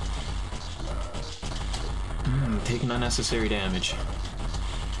 Taking unnecessary damage.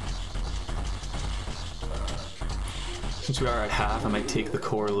 Since we are at half, I might take the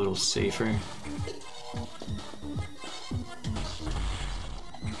core a little safer.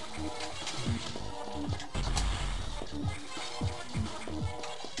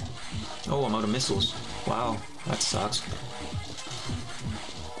 Oh, I'm out of missiles. Wow, that sucks.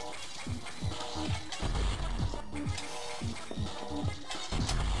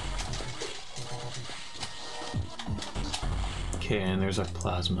 Okay, and there's our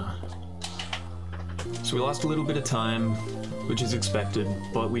plasma. So we lost a little bit of time, which is expected,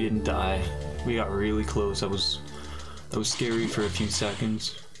 but we didn't die. We got really close. That was scary for a few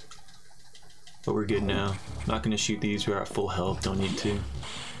seconds. But we're good now. Not gonna shoot these, we're at full health, don't need to.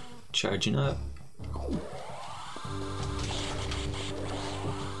 Charging up.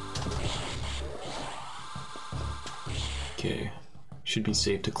 Okay, should be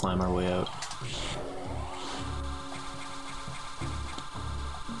safe to climb our way out.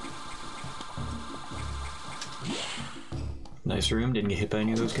 Nice room, didn't get hit by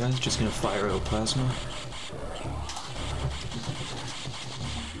any of those guys, just gonna fire out plasma.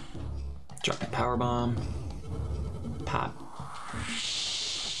 Drop a power bomb. Pop.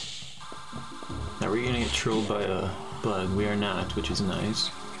 Now we're gonna get trolled by a bug, we are not, which is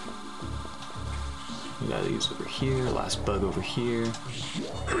nice. We got these over here, last bug over here.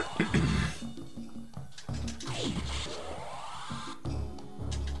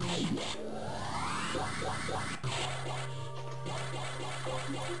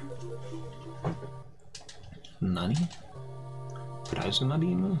 Nani? Plasma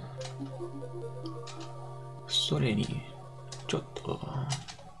beam? Sore ni chotto.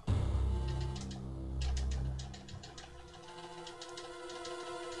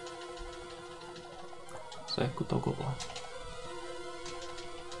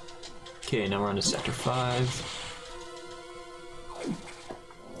 Okay, now we're on to Sector 5.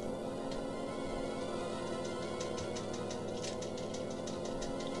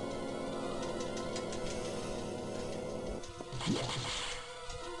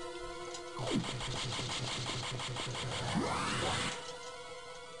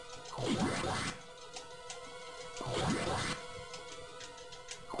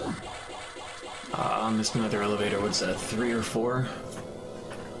 Missed another elevator. What's that, 3 or 4?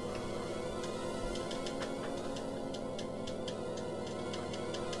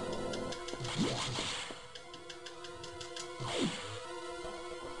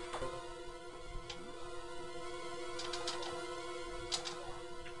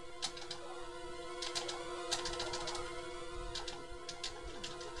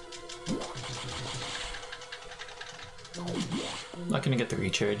 Not gonna get the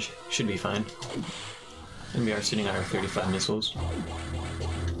recharge. Should be fine. And we are sitting at our 35 missiles.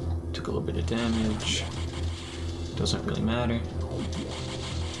 Took a little bit of damage. Doesn't really matter.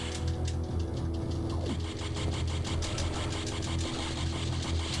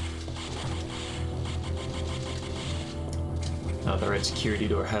 Now the right security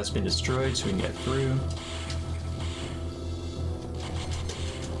door has been destroyed, so we can get through.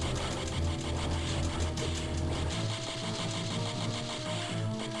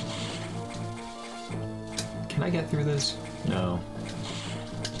 Can I get through this? No.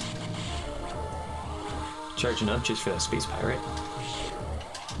 Charging up just for that space pirate.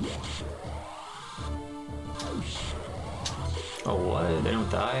 Oh, what? They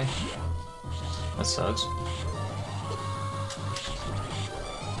don't die? That sucks.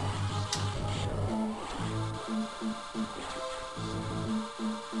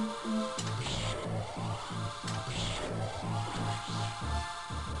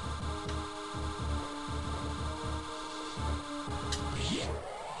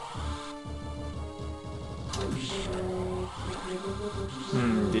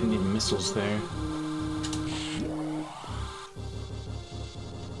 missiles there.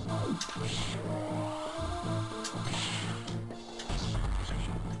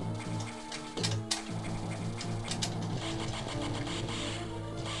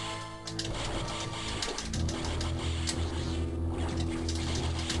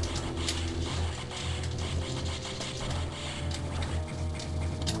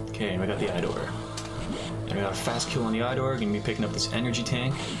 Okay, we got the eye door. And we got a fast kill on the eye door. Gonna be picking up this energy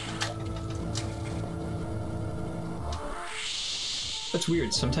tank. That's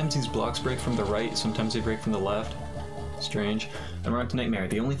weird. Sometimes these blocks break from the right, sometimes they break from the left. Strange. And we're on to Nightmare.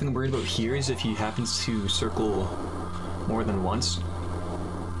 The only thing I'm worried about here is if he happens to circle more than once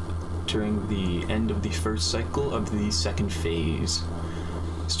during the end of the first cycle of the second phase.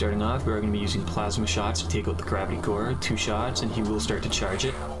 Starting off, we're going to be using plasma shots to take out the gravity core. 2 shots, and he will start to charge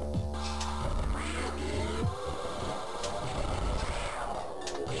it.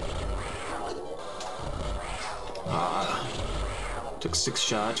 Took 6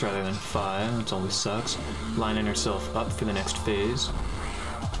 shots rather than 5, that always sucks. Lining herself up for the next phase.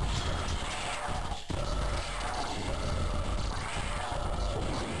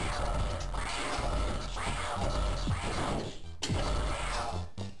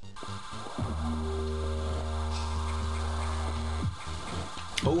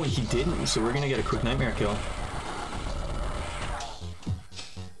 Oh, and he didn't, so we're gonna get a quick Nightmare kill.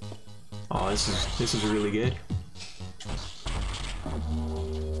 Oh, this is really good.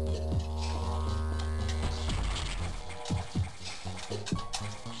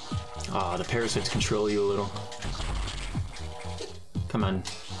 Ah, the parasites control you a little. Come on.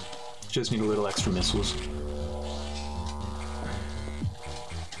 Just need a little extra missiles.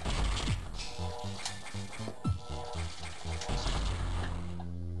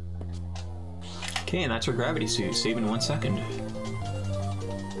 Okay, and that's our gravity suit. Save in 1 second.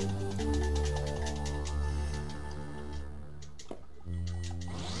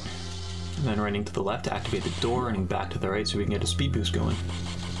 And then running to the left to activate the door, running back to the right so we can get a speed boost going.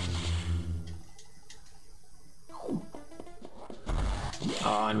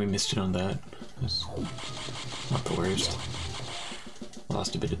 Oh, and we missed it on that. That's not the worst.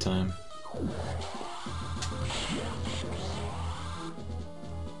 Lost a bit of time.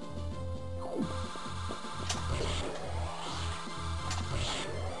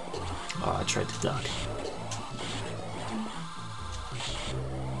 Oh, I tried to duck.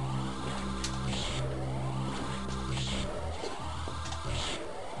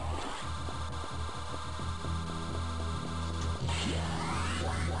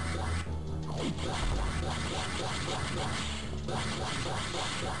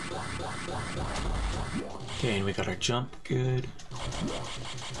 Okay, and we got our jump, good.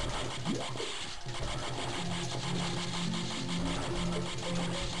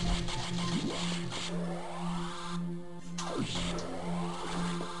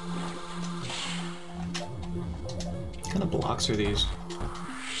 What kind of blocks are these?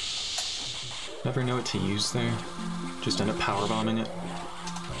 Never know what to use there. Just end up power bombing it.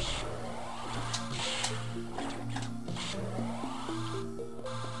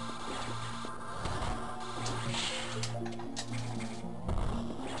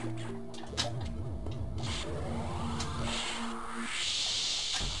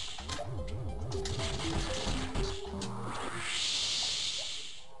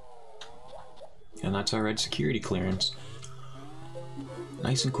 And that's our red security clearance.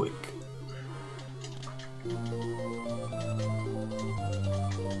 Nice and quick.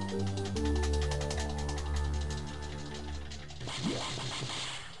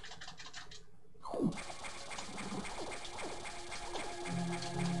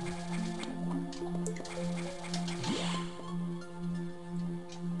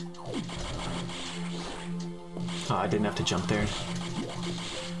 Oh, I didn't have to jump there.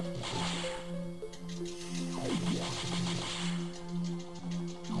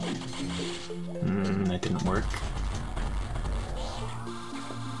 That didn't work.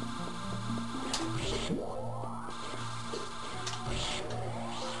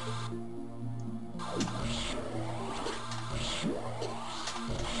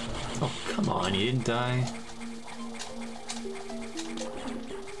 Oh, come on, you didn't die.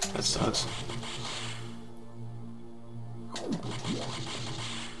 That sucks.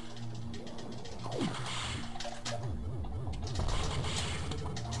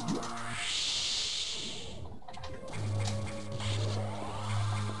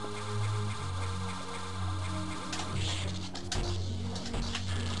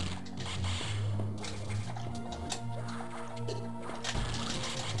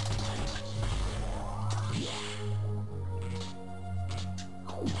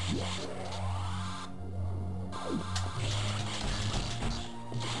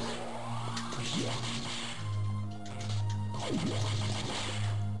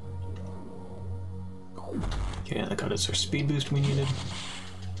 Okay, that got us our speed boost we needed.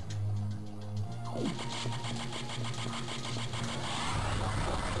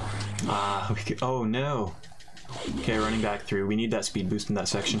 Ah, oh no! Okay, running back through. We need that speed boost in that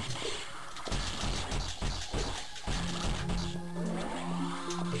section.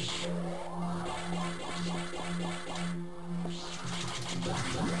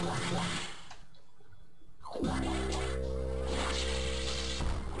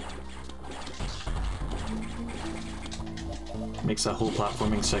 Makes that whole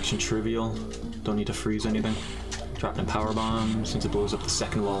platforming section trivial. Don't need to freeze anything. Dropping a power bomb since it blows up the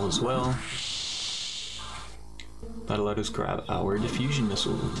second wall as well. That'll let us grab our diffusion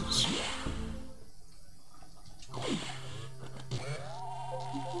missiles.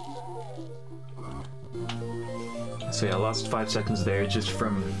 So yeah, I lost 5 seconds there just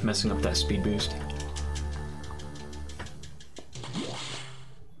from messing up that speed boost.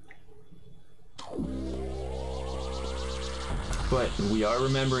 But we are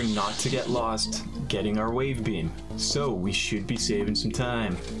remembering not to get lost getting our wave beam, so we should be saving some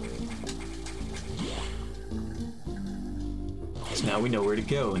time. So now we know where to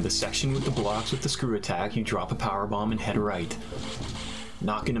go. In the section with the blocks with the screw attack, you drop a power bomb and head right.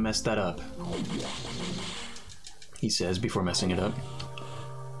 Not gonna mess that up, he says before messing it up.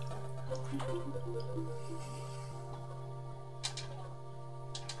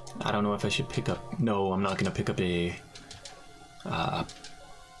 I don't know if I should pick up... No, I'm not gonna pick up a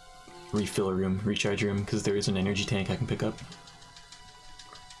refill room, recharge room, because there is an energy tank I can pick up.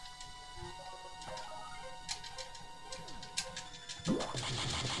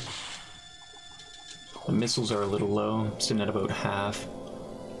 The missiles are a little low, sitting at about half.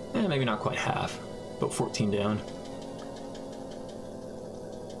 Maybe not quite half, about 14 down.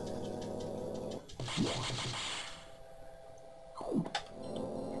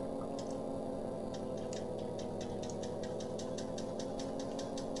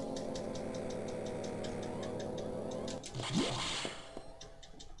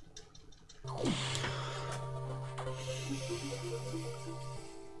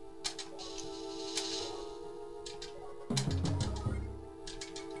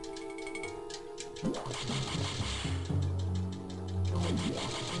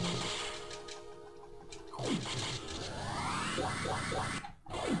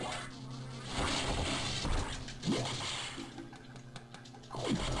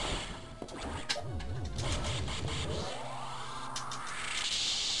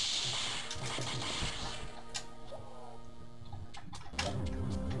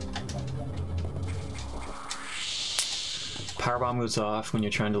 Power bomb goes off when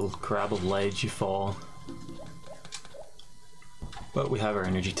you're trying to grab a ledge, you fall. But we have our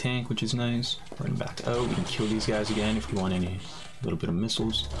energy tank, which is nice. Running back out, we can kill these guys again if we want any little bit of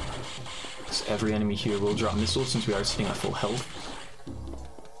missiles. Because every enemy here will drop missiles since we are sitting at full health.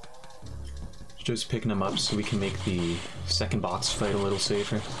 Just picking them up so we can make the second box fight a little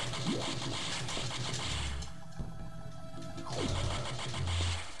safer.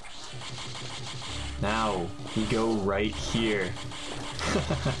 Now, we go right here.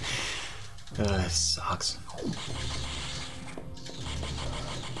 Sucks.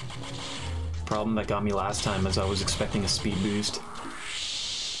 Problem that got me last time is I was expecting a speed boost,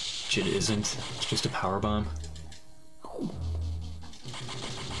 which it isn't. It's just a power bomb.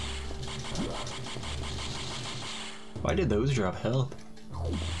 Why did those drop health?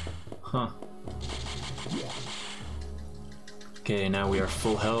 Huh. Okay, now we are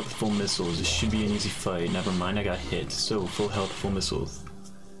full health, full missiles. This should be an easy fight. Never mind, I got hit. So, full health, full missiles.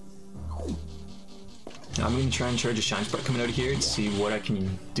 Now I'm going to try and charge a shine spark coming out of here to see what I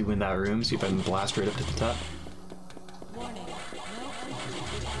can do in that room. See if I can blast right up to the top.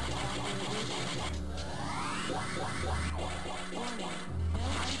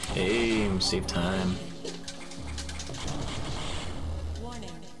 Aim, save time.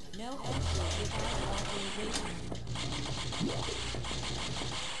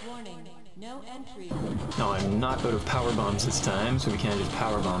 No, I'm not out of power bombs this time, so we can't just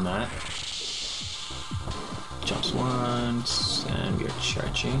power bomb that. Jumps once, and we are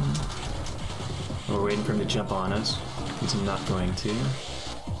charging. We're waiting for him to jump on us. He's not going to.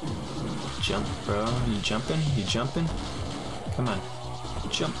 Jump, bro. You jumping? You jumping? Come on.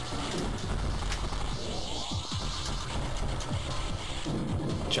 Jump.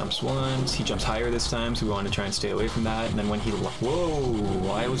 Jumps once. He jumps higher this time, so we want to try and stay away from that. And then when he... Whoa!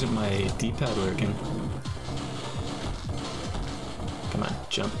 Why wasn't my D-pad working? Come on.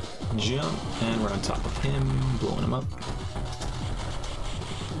 Jump. Jump. And we're on top of him, blowing him up.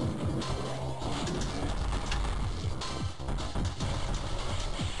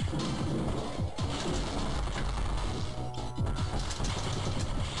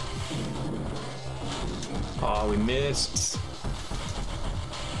 Oh, we missed.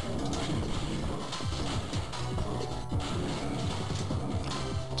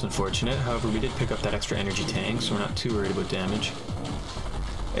 It's unfortunate, however we did pick up that extra energy tank, so we're not too worried about damage.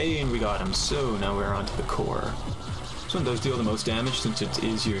 Hey, and we got him, so now we're on to the core. This one does deal the most damage since it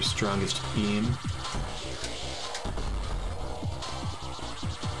is your strongest beam.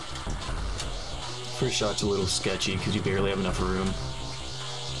 First shot's a little sketchy because you barely have enough room.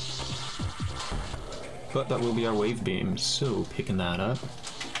 But that will be our wave beam, so picking that up.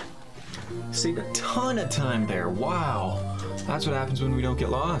 Saved a ton of time there, wow! That's what happens when we don't get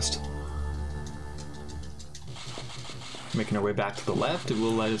lost. Making our way back to the left, it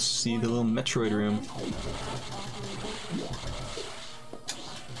will let us see the little Metroid room.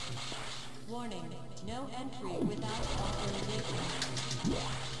 Warning, no entry without authorization.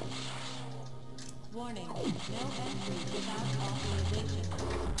 Warning, no entry without authorization.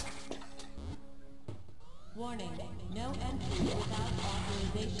 Warning, no entry without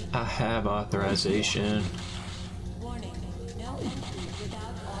authorization. I have authorization. Warning, no entry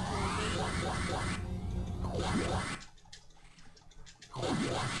without authorization.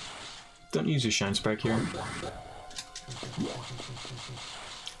 Don't use your shine spark here.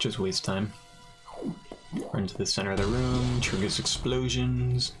 Just waste time. Run to the center of the room, triggers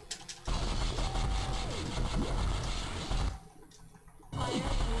explosions.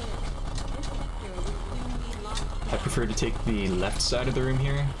 I prefer to take the left side of the room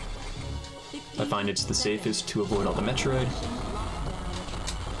here. I find it's the safest to avoid all the Metroid.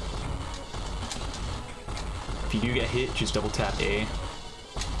 If you do get hit, just double tap A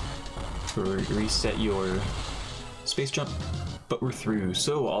or reset your space jump. But we're through,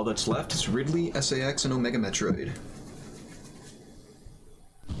 so all that's left is Ridley, SAX, and Omega Metroid.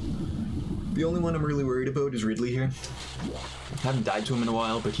 The only one I'm really worried about is Ridley here. I haven't died to him in a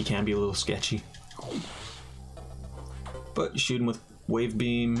while, but he can be a little sketchy. But shoot him with wave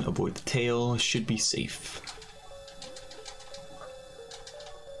beam, avoid the tail, should be safe.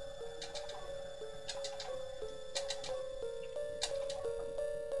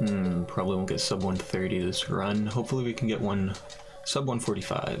 Probably won't get sub 130 this run. Hopefully we can get one sub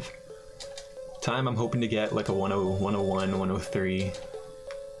 145. Time I'm hoping to get like a 10, 101, 103,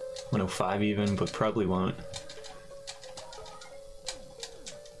 105 even, but probably won't.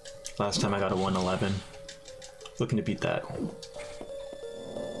 Last time I got a 111. Looking to beat that.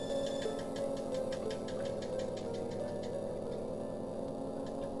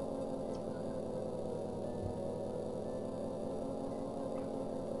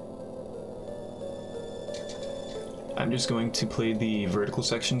 I'm just going to play the vertical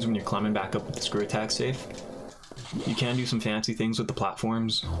sections when you're climbing back up with the screw attack safe. You can do some fancy things with the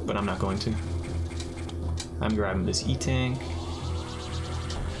platforms, but I'm not going to. I'm grabbing this E-tank.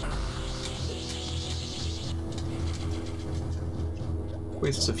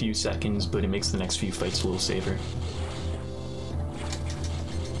 Wastes a few seconds, but it makes the next few fights a little safer.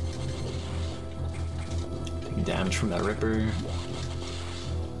 Taking damage from that Ripper.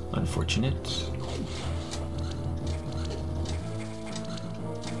 Unfortunate.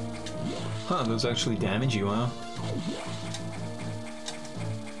 Huh, those actually damage you, huh?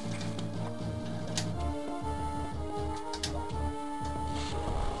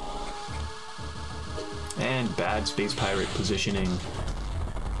 And bad space pirate positioning.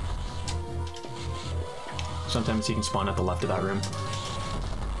 Sometimes he can spawn at the left of that room.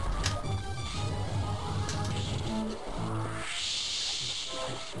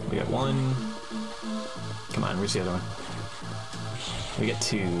 We got one. Come on, where's the other one? We get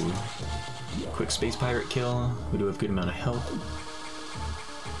two. Quick space pirate kill. We do have a good amount of health.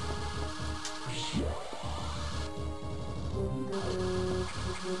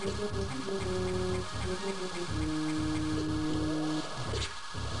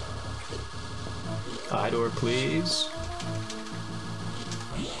 Idor, please.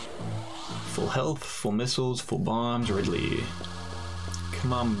 Full health, full missiles, full bombs, Ridley.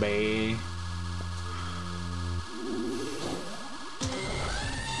 Come on, bae.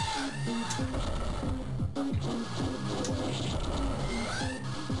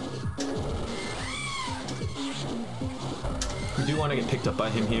 We do want to get picked up by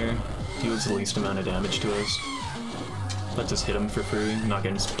him here. Deals the least amount of damage to us. Let's us hit him for free, not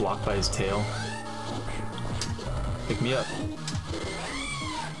getting blocked by his tail. Pick me up.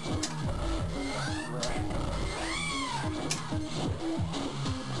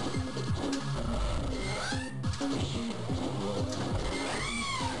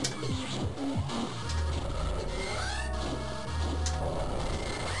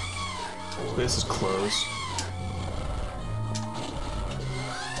 This is close.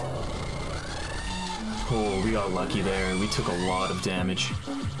 Oh, we got lucky there. We took a lot of damage.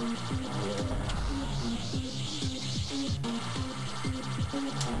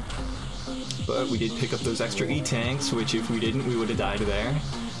 But we did pick up those extra E-tanks, which if we didn't, we would have died there.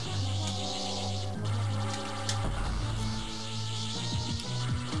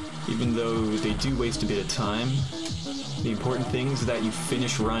 Even though they do waste a bit of time, the important thing is that you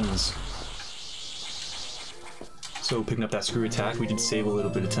finish runs. So picking up that screw attack, we did save a little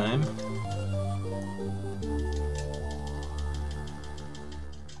bit of time.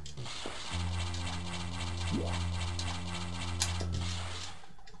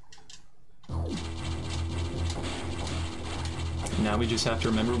 Now we just have to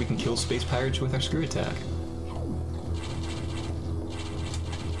remember we can kill space pirates with our screw attack.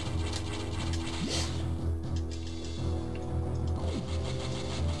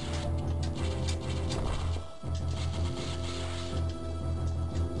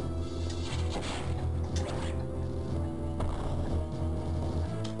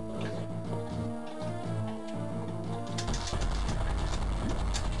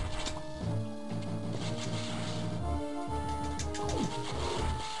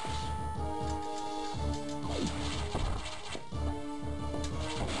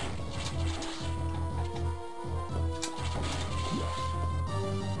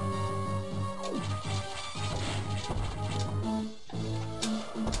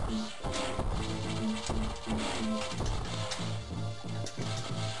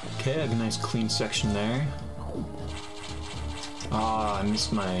 Okay, I have a nice clean section there. Ah, I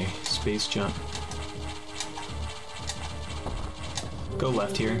missed my space jump. Go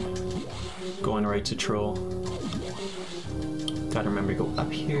left here. Going right to troll. Gotta remember to go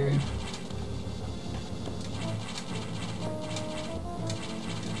up here.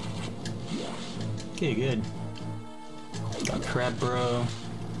 Okay, good. Got crab bro.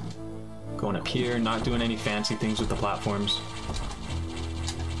 Going up here, not doing any fancy things with the platforms.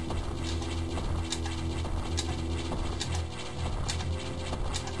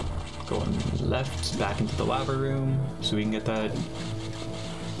 Going left, back into the lava room, so we can get that.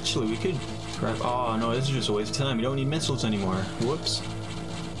 Actually, we could grab. Oh no, this is just a waste of time. We don't need missiles anymore. Whoops.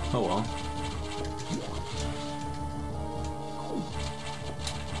 Oh well.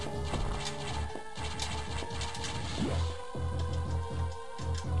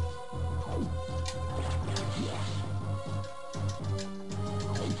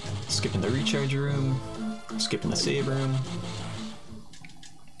 Skipping the recharge room, skipping the save room.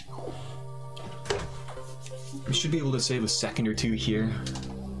 We should be able to save a second or two here.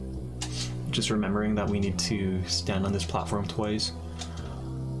 Just remembering that we need to stand on this platform twice.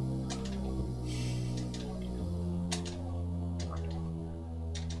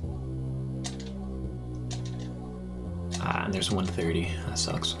 Ah, and there's 130. That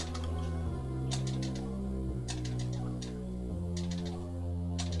sucks.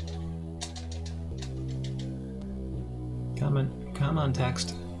 Come on,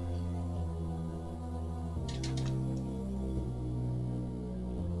 text.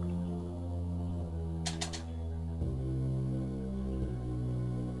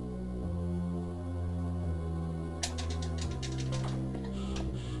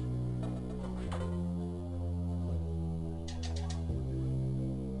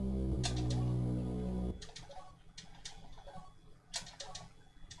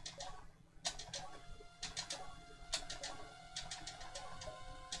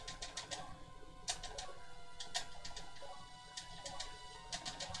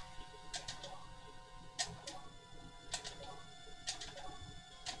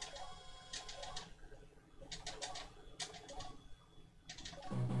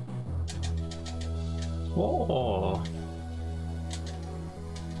 Oh.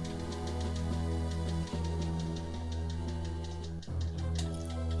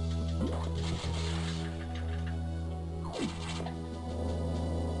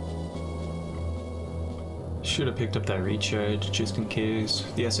 Should have picked up that recharge just in case.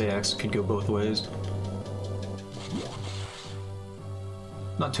 The SAX could go both ways.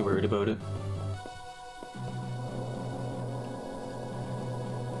 Not too worried about it.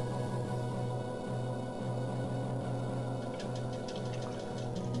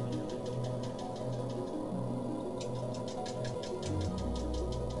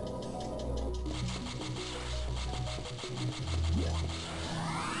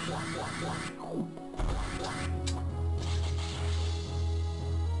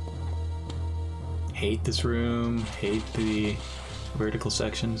 Hate this room, hate the vertical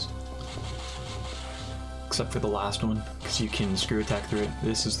sections. Except for the last one, because you can screw attack through it.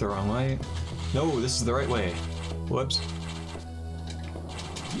 This is the wrong way. No, this is the right way. Whoops.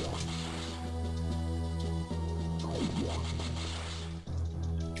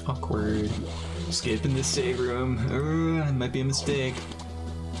 Awkward. Escaping the save room. It might be a mistake.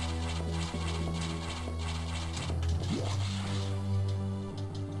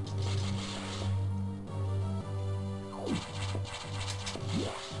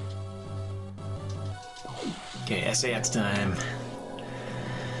 Okay, SAX time.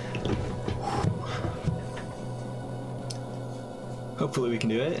 Hopefully we can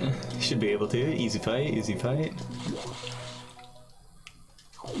do it. Should be able to. Easy fight, easy fight.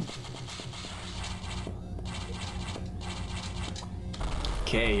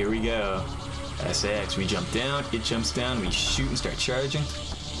 Okay, here we go. SAX, we jump down, it jumps down, we shoot and start charging.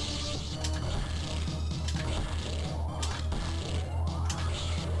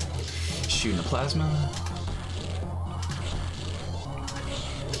 Shooting a plasma.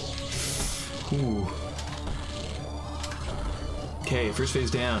 Ooh. Okay, first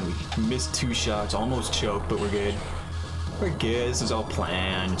phase down. We missed 2 shots, almost choked, but we're good. We're good. This is all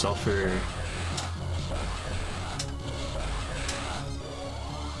planned. It's all for...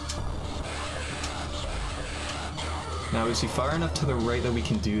 Now, is he far enough to the right that we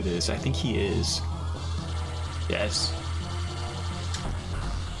can do this? I think he is. Yes.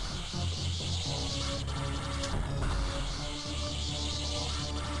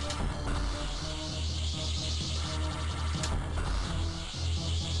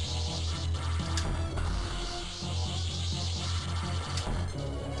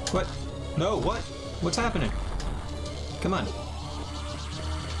 What? No, what? What's happening? Come on.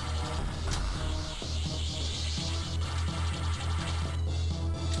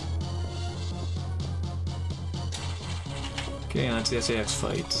 Okay, that's the SAX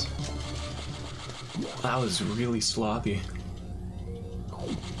fight. That was really sloppy.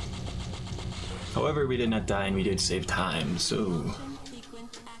 However, we did not die and we did save time, so...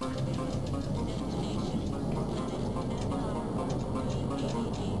 Sequence activated.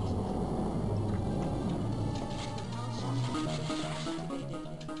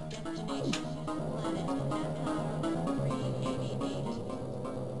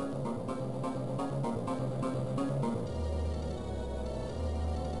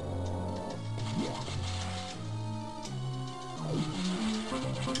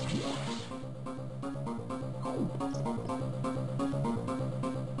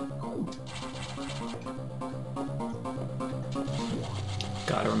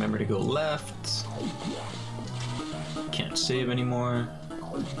 Gotta remember to go left. Can't save anymore.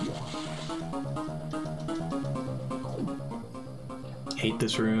 Hate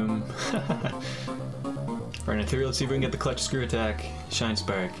this room. Right, in theory, let's see if we can get the clutch screw attack. Shine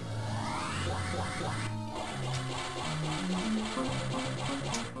Spark.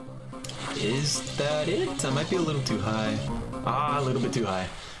 Is that it? I might be a little too high. Ah, a little bit too high.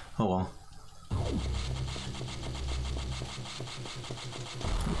 Oh well.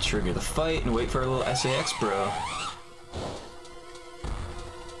 Trigger the fight and wait for a little SAX, bro.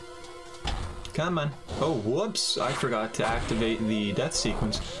 Come on. Oh, whoops. I forgot to activate the death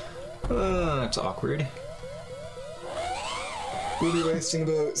sequence. That's awkward. We'll be wasting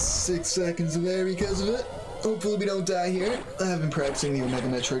about 6 seconds there because of it. Hopefully we don't die here. I have been practicing the Omega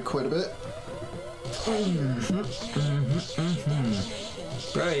Metroid quite a bit.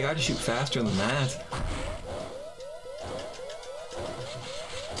 Bro, you gotta shoot faster than that.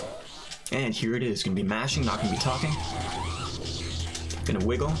 And here it is. Gonna be mashing, not gonna be talking. Gonna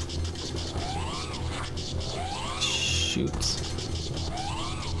wiggle. Shoot.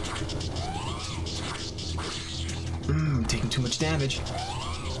 Taking too much damage.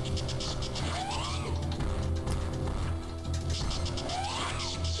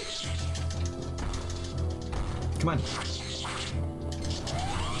 Come on.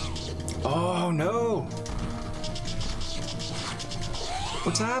 Oh no!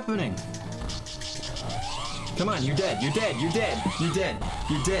 What's happening? Come on, you're dead, you're dead, you're dead, you're dead,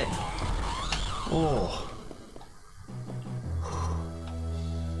 you're dead. Oh.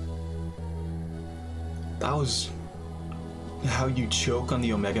 That was how you choke on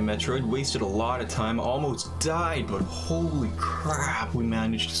the Omega Metroid. Wasted a lot of time, almost died, but holy crap, we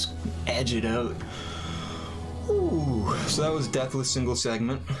managed to edge it out. Ooh. So that was Deathless single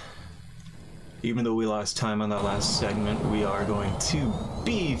segment. Even though we lost time on that last segment, we are going to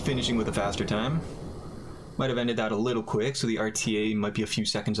be finishing with a faster time. Might have ended that a little quick, so the RTA might be a few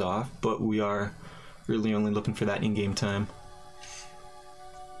seconds off, but we are really only looking for that in-game time.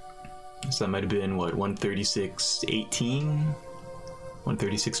 So that might have been, what, 136.18?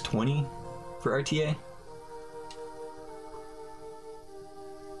 136.20 for RTA?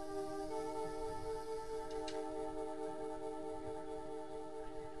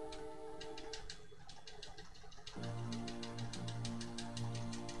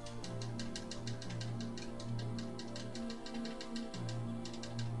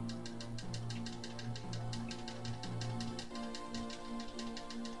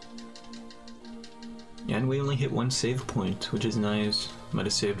 And we only hit one save point, which is nice. Might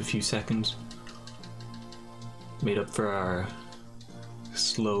have saved a few seconds. Made up for our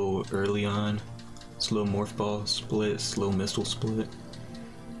slow early on. Slow morph ball split, slow missile split.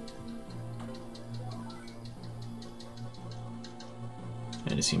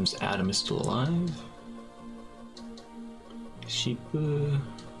 And it seems Adam is still alive. Sheepa.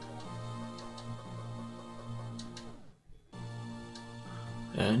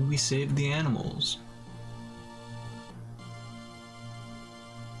 And we saved the animals.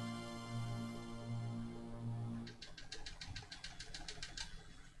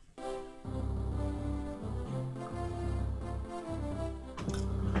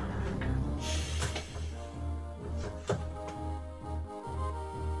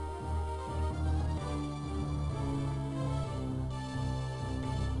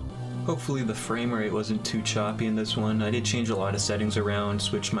 Hopefully the frame rate wasn't too choppy in this one. I did change a lot of settings around,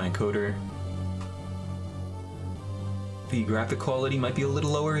 switched my encoder. The graphic quality might be a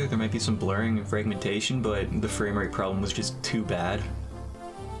little lower, there might be some blurring and fragmentation, but the frame rate problem was just too bad.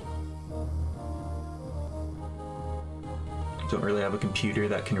 Don't really have a computer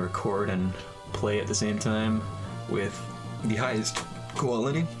that can record and play at the same time with the highest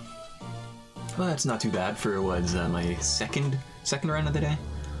quality. Well, that's not too bad for what's my second run of the day.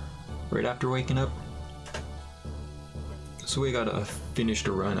 Right after waking up. So we got a finished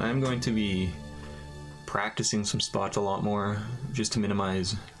run. I'm going to be practicing some spots a lot more just to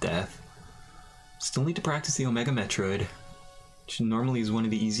minimize death. Still need to practice the Omega Metroid, which normally is one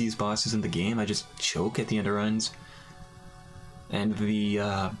of the easiest bosses in the game. I just choke at the end of runs. And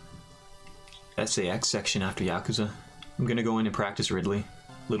the SAX section after Yakuza. I'm gonna go in and practice Ridley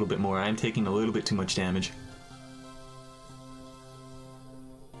a little bit more. I'm taking a little bit too much damage.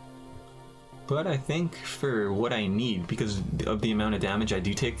 But I think for what I need, because of the amount of damage I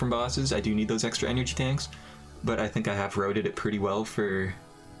do take from bosses, I do need those extra energy tanks. But I think I have routed it pretty well for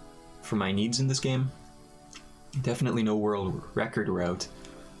my needs in this game. Definitely no world record route.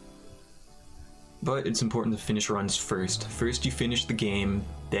 But it's important to finish runs first. First you finish the game,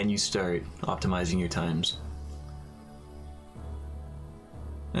 then you start optimizing your times.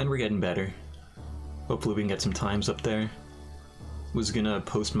 And we're getting better. Hopefully we can get some times up there. Was gonna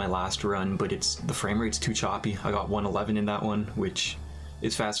post my last run, but the frame rate's too choppy. I got 111 in that one, which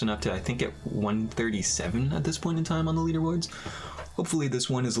is fast enough to, I think, get 137 at this point in time on the leaderboards. Hopefully this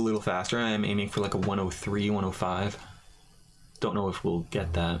one is a little faster. I am aiming for like a 103, 105. Don't know if we'll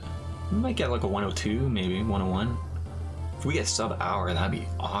get that. We might get like a 102, maybe 101. If we get sub-hour, that'd be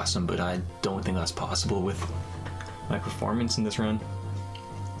awesome, but I don't think that's possible with my performance in this run.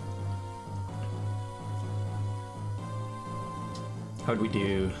 How'd we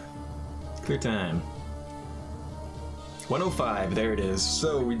do? Clear time. 105, there it is.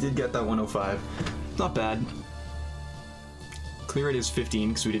 So we did get that 105. Not bad. Clear rate is 15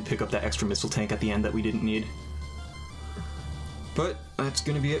 because we did pick up that extra missile tank at the end that we didn't need. But that's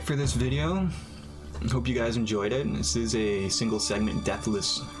gonna be it for this video. Hope you guys enjoyed it. This is a single segment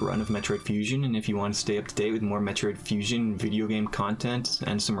deathless run of Metroid Fusion, and if you want to stay up to date with more Metroid Fusion video game content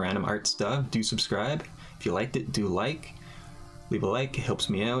and some random art stuff, do subscribe. If you liked it, do like. Leave a like, it helps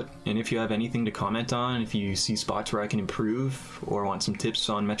me out. And if you have anything to comment on, if you see spots where I can improve or want some tips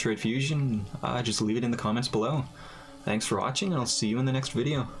on Metroid Fusion, just leave it in the comments below. Thanks for watching, and I'll see you in the next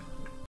video.